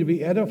need to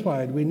be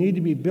edified. We need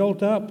to be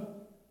built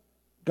up.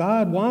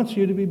 God wants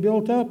you to be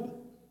built up.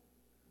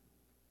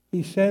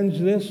 He sends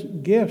this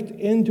gift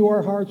into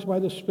our hearts by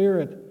the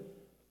Spirit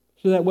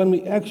so that when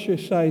we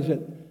exercise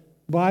it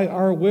by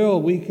our will,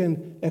 we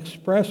can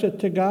express it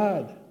to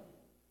God.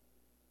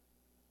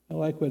 I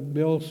like what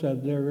Bill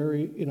said. They're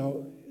very,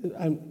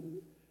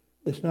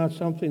 it's not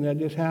something that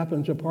just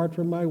happens apart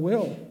from my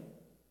will.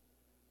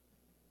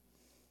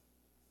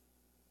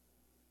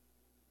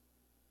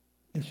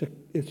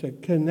 It's a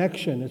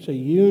connection. It's a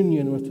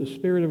union with the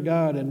Spirit of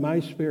God and my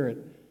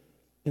spirit.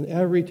 And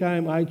every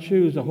time I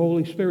choose, the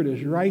Holy Spirit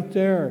is right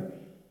there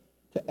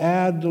to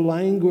add the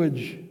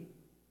language,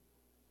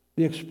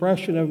 the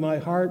expression of my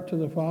heart to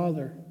the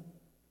Father.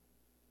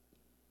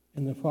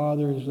 And the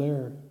Father is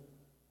there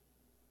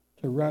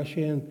to rush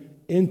in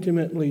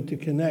intimately to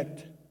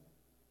connect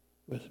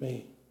with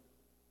me.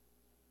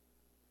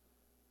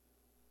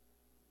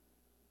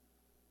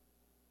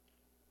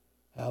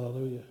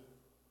 Hallelujah.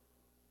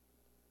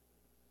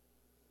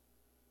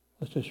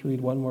 Let's just read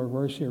one more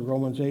verse here,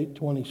 Romans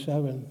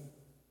 8:27.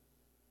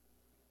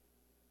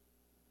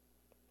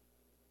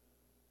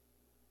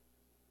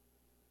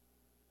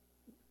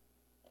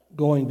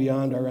 Going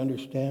beyond our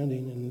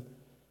understanding,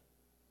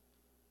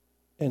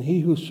 and he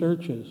who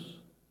searches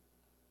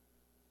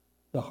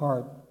the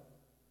heart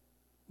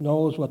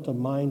knows what the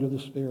mind of the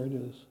Spirit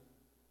is,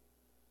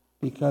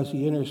 because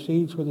he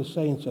intercedes for the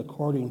saints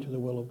according to the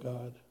will of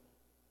God.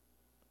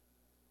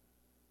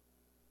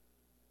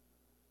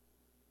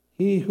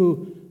 He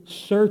who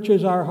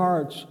searches our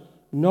hearts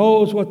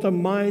knows what the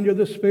mind of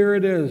the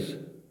Spirit is.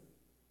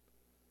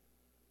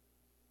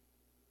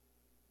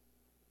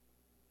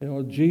 You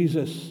know,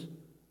 Jesus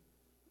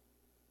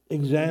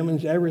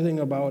examines everything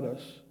about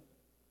us.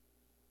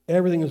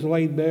 Everything is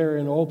laid bare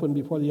and open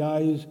before the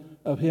eyes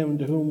of him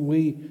to whom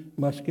we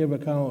must give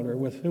account, or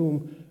with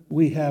whom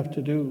we have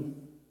to do.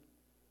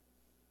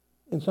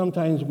 And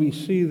sometimes we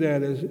see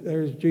that as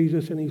there's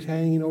Jesus and he's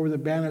hanging over the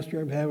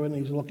banister of heaven.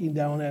 He's looking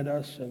down at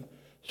us and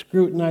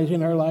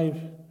scrutinizing our life.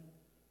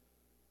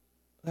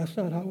 That's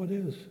not how it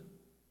is.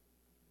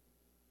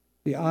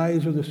 The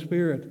eyes of the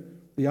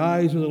Spirit, the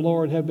eyes of the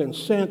Lord have been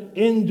sent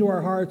into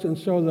our hearts, and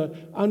so the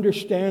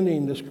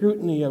understanding, the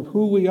scrutiny of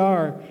who we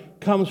are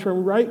comes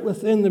from right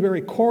within the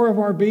very core of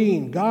our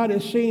being. God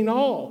is seeing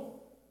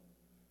all.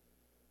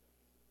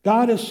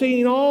 God is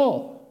seeing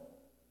all.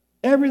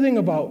 Everything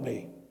about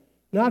me.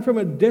 Not from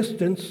a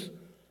distance,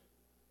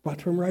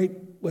 but from right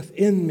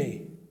within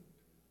me.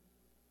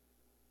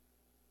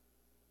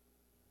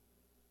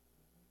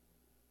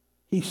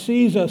 He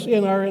sees us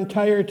in our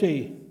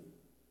entirety.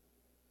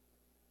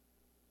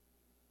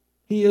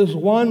 He is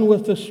one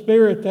with the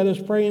Spirit that is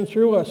praying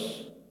through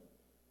us.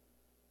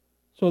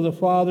 So the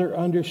Father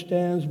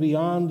understands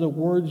beyond the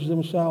words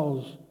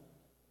themselves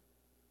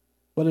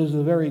what is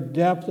the very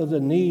depth of the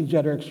needs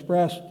that are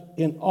expressed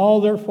in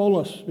all their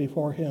fullness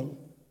before him.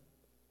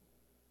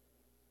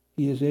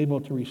 He is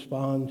able to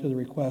respond to the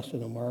request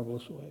in a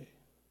marvelous way.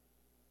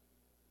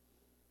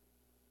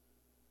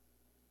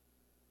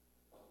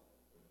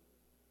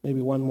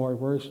 Maybe one more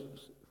verse,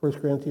 1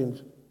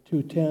 Corinthians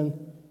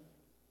 2:10.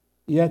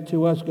 Yet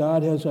to us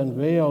God has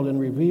unveiled and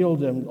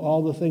revealed them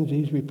all the things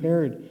he's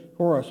prepared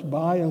for us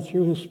by and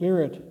through his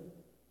Spirit.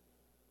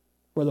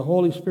 For the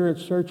Holy Spirit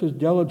searches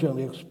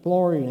diligently,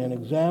 exploring and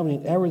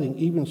examining everything,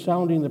 even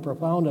sounding the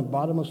profound and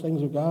bottomless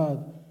things of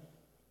God,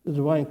 the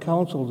divine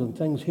counsels and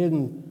things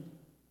hidden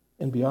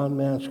and beyond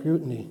man's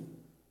scrutiny.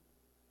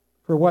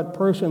 For what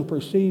person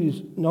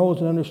perceives, knows,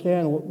 and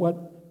understands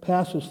what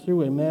passes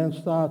through a man's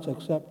thoughts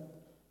except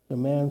the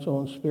man's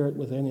own spirit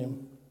within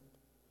him?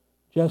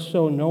 Just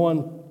so no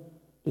one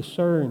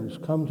discerns,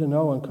 come to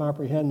know, and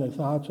comprehend the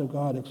thoughts of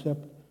God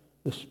except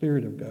the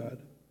Spirit of God.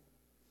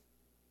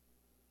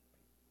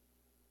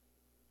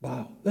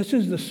 Wow. This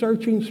is the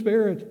searching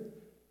Spirit.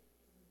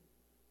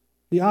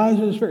 The eyes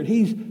of the Spirit.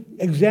 He's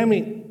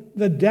examining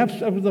the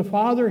depths of the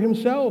Father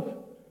himself.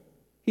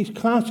 He's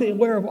constantly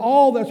aware of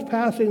all that's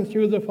passing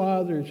through the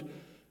Father's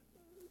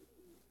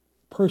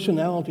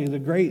personality, the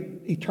great,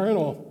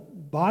 eternal,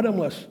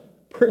 bottomless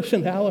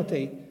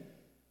personality.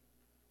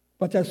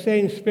 But that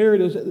same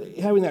Spirit is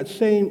having that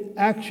same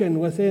action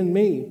within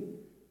me,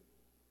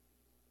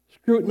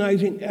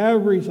 scrutinizing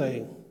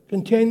everything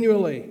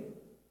continually.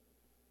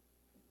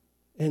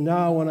 And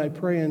now when I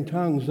pray in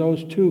tongues,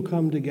 those two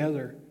come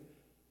together.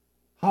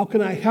 How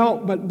can I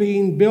help but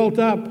being built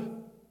up?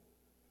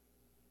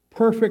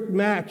 Perfect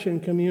match in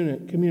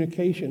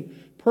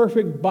communication.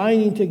 Perfect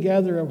binding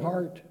together of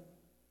heart.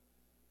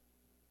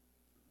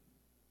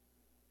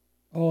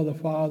 Oh, the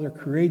Father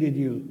created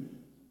you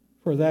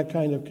for that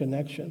kind of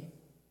connection.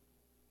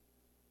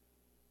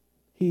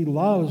 He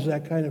loves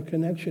that kind of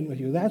connection with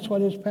you. That's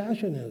what his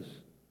passion is.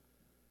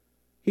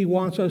 He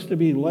wants us to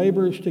be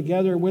laborers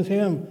together with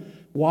him,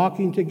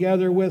 walking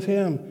together with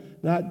him,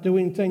 not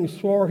doing things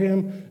for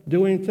him,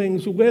 doing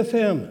things with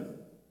him.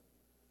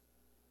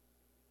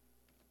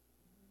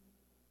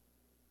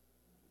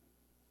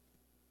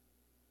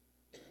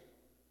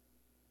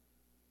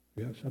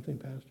 You have something,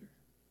 Pastor?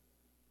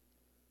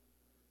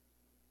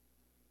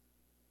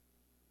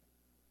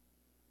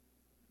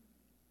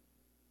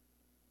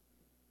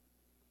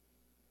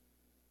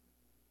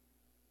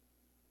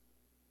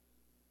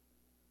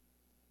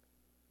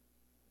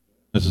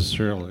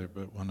 Necessarily,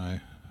 but when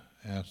I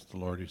asked the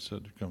Lord, he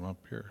said to come up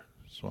here,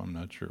 so I'm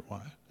not sure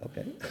why.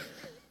 Okay.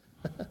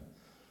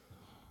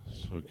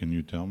 So can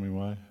you tell me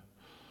why?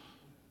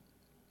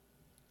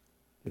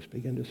 Just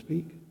begin to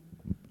speak.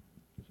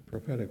 There's a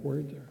prophetic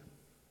word there.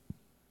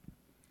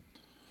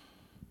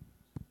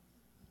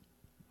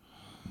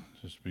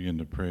 Just begin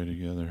to pray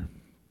together.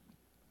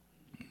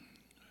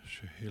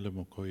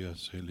 Shehelemokoya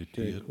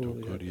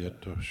selitieto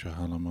korieto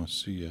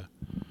shahalamasia.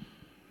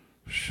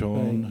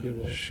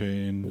 Shon,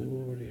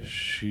 Shane,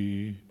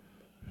 She,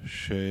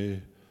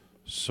 She,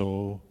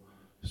 So,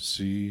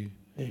 Si,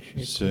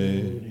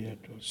 Se,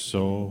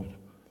 So,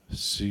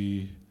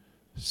 Si,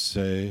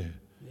 Se,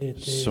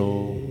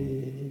 So,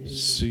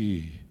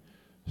 Si,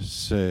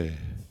 Se,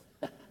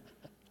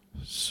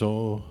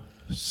 So,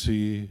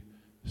 Si,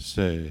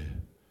 Se,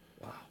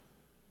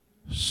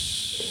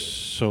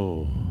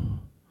 So.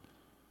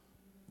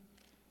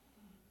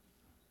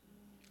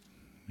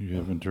 You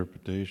have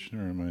interpretation,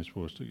 or am I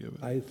supposed to give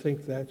it? I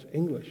think that's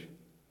English.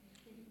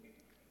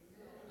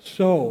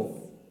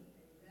 So,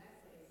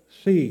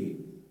 see,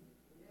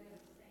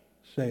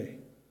 say.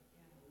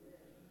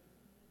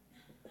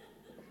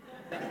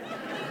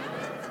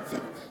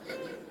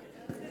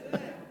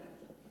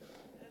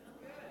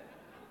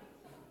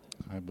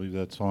 I believe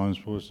that's all I'm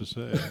supposed to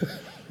say.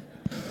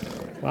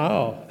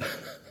 Wow.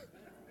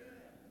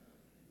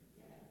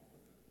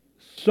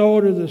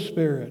 Sow to the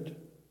Spirit,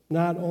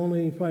 not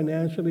only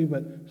financially,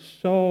 but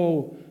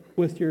sow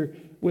with your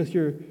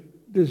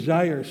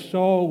desire,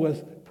 sow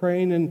with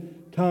praying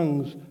in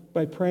tongues,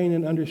 by praying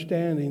and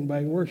understanding,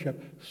 by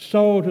worship.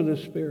 Sow to the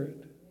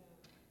Spirit.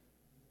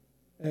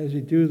 As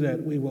you do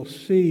that, we will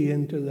see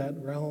into that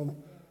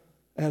realm.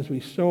 As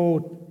we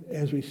sow,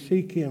 as we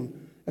seek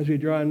Him, as we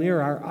draw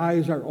near, our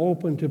eyes are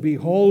open to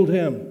behold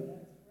Him.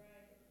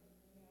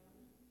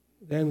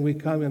 Then we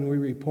come and we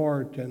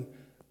report and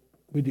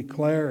we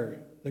declare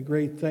the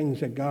great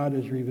things that God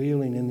is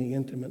revealing in the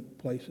intimate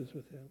places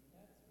with Him.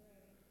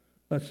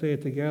 Let's say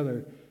it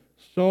together.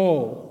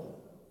 So,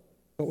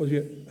 what was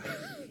it?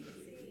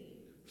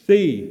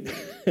 See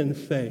and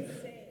say.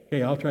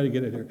 Okay, I'll try to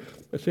get it here.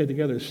 Let's say it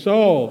together.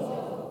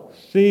 So,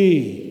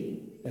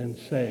 see and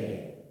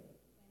say.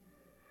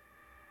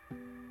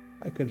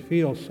 I could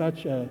feel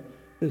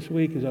this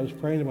week as I was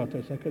praying about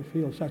this, I could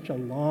feel such a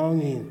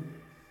longing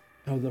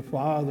of the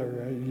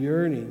Father, a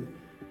yearning,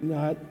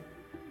 not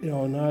in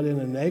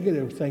a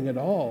negative thing at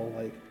all,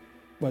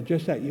 but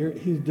just that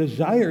He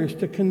desires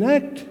to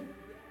connect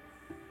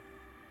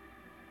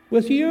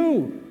with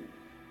you.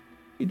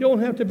 You don't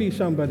have to be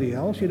somebody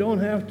else. You don't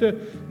have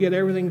to get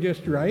everything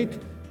just right.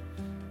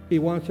 He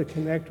wants to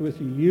connect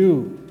with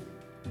you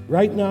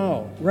right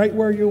now, right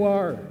where you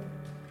are.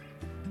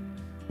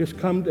 Just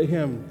come to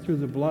Him through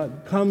the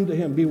blood. Come to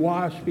Him. Be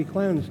washed, be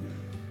cleansed.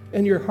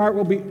 And your heart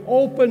will be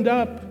opened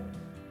up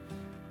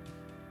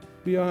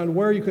beyond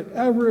where you could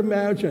ever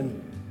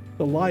imagine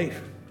the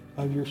life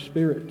of your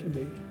spirit to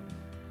be.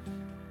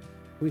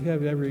 We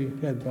have every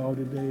head bowed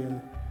today,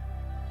 and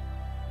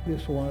I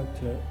just want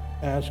to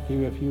ask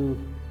you if you've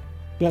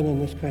been in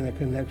this kind of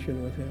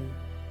connection with Him.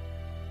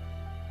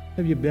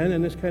 Have you been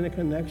in this kind of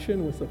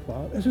connection with the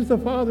Father? This is the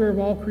Father of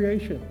all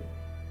creation.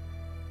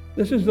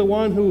 This is the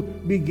one who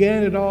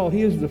began it all.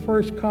 He is the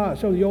first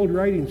cause. So the old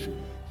writings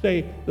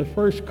say the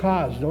first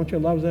cause. Don't you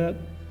love that?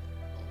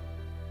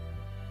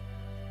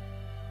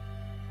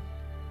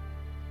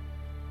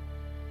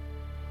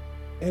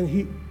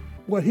 And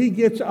what He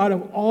gets out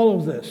of all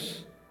of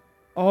this,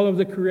 all of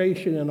the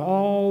creation and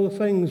all the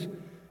things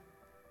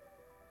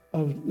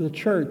of the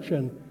church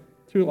and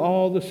through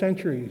all the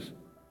centuries,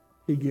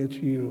 He gets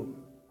you.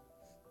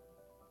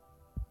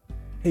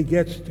 He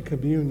gets to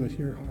commune with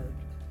your heart.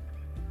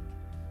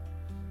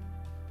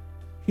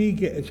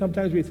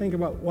 Sometimes we think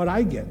about what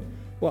I get.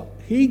 Well,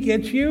 He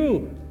gets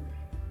you.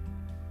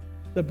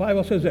 The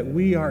Bible says that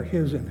we are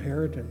His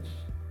inheritance.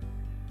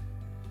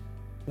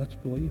 Let's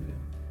believe Him.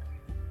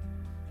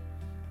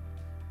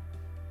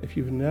 If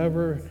you've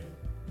never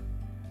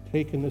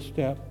taken the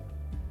step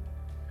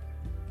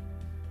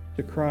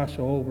to cross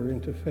over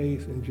into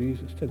faith in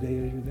Jesus, today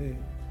is your day.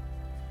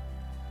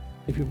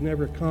 If you've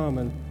never come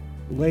and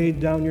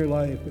laid down your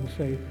life and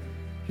say,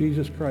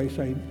 Jesus Christ,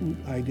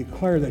 I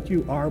declare that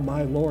You are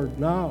my Lord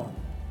now.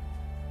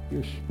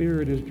 Your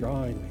Spirit is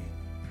drawing me.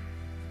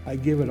 I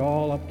give it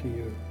all up to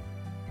You.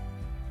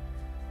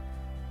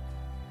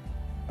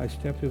 I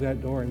stepped through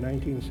that door in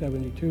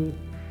 1972.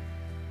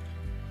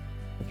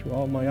 Through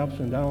all my ups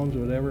and downs,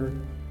 whatever,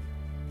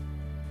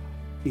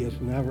 He has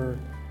never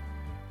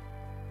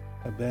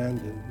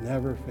abandoned,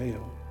 never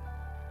failed.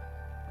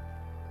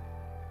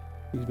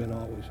 He's been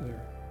always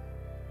there.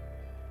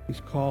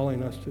 He's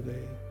calling us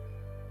today.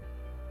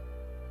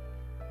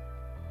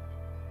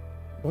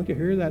 Don't you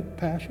hear that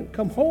passion?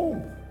 Come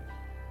home.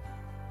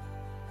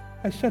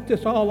 I set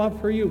this all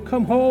up for you.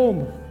 Come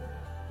home.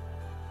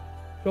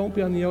 Don't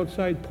be on the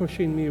outside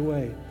pushing me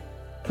away.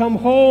 Come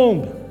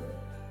home.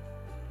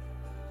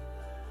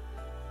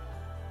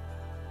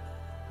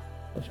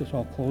 Let's just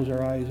all close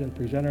our eyes and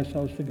present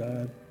ourselves to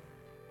God.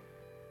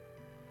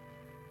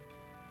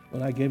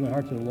 When I gave my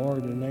heart to the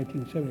Lord in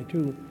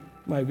 1972,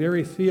 my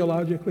very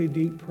theologically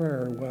deep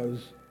prayer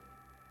was,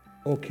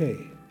 okay.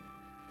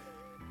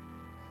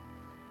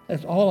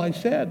 That's all I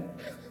said.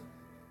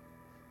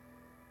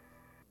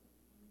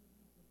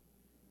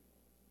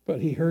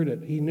 But He heard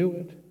it. He knew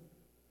it.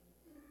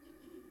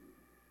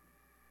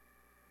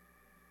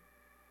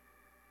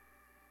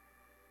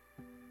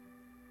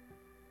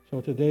 So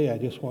today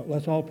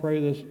let's all pray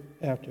this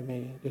after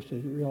me. Just a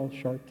real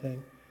short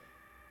thing.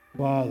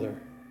 Father,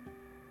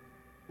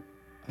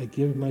 I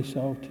give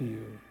myself to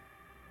You.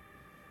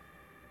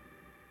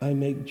 I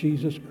make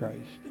Jesus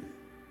Christ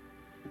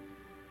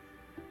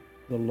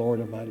the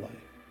Lord of my life.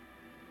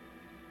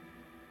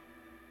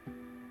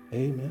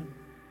 Amen.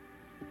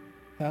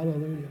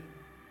 Hallelujah.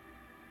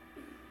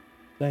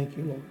 Thank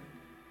You, Lord.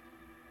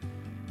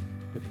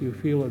 If you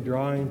feel a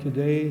drawing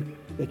today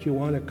that you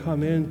want to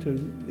come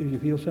into, if you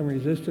feel some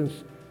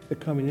resistance to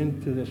coming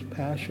into this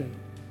passion,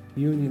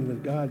 union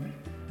with God,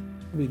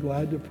 I'll be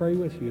glad to pray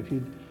with you.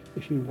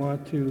 If you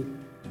want to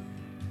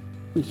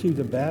receive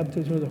the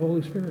baptism of the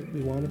Holy Spirit, we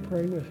want to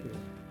pray with you.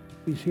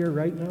 He's here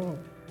right now.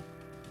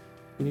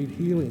 If you need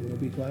healing, we'll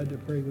be glad to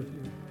pray with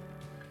you.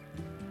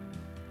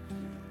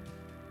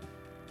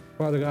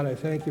 Father God, I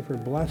thank You for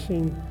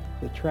blessing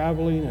the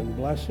traveling and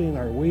blessing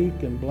our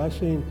week and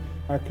blessing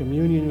our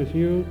communion with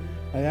you.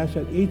 I ask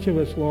that each of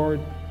us, Lord,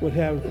 would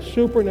have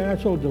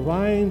supernatural,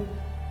 divine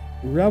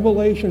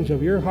revelations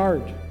of your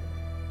heart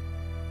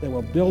that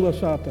will build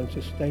us up and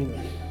sustain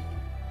us.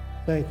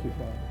 Thank you,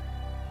 Father.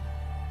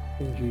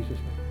 In Jesus'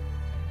 name.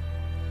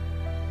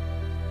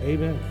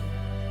 Amen.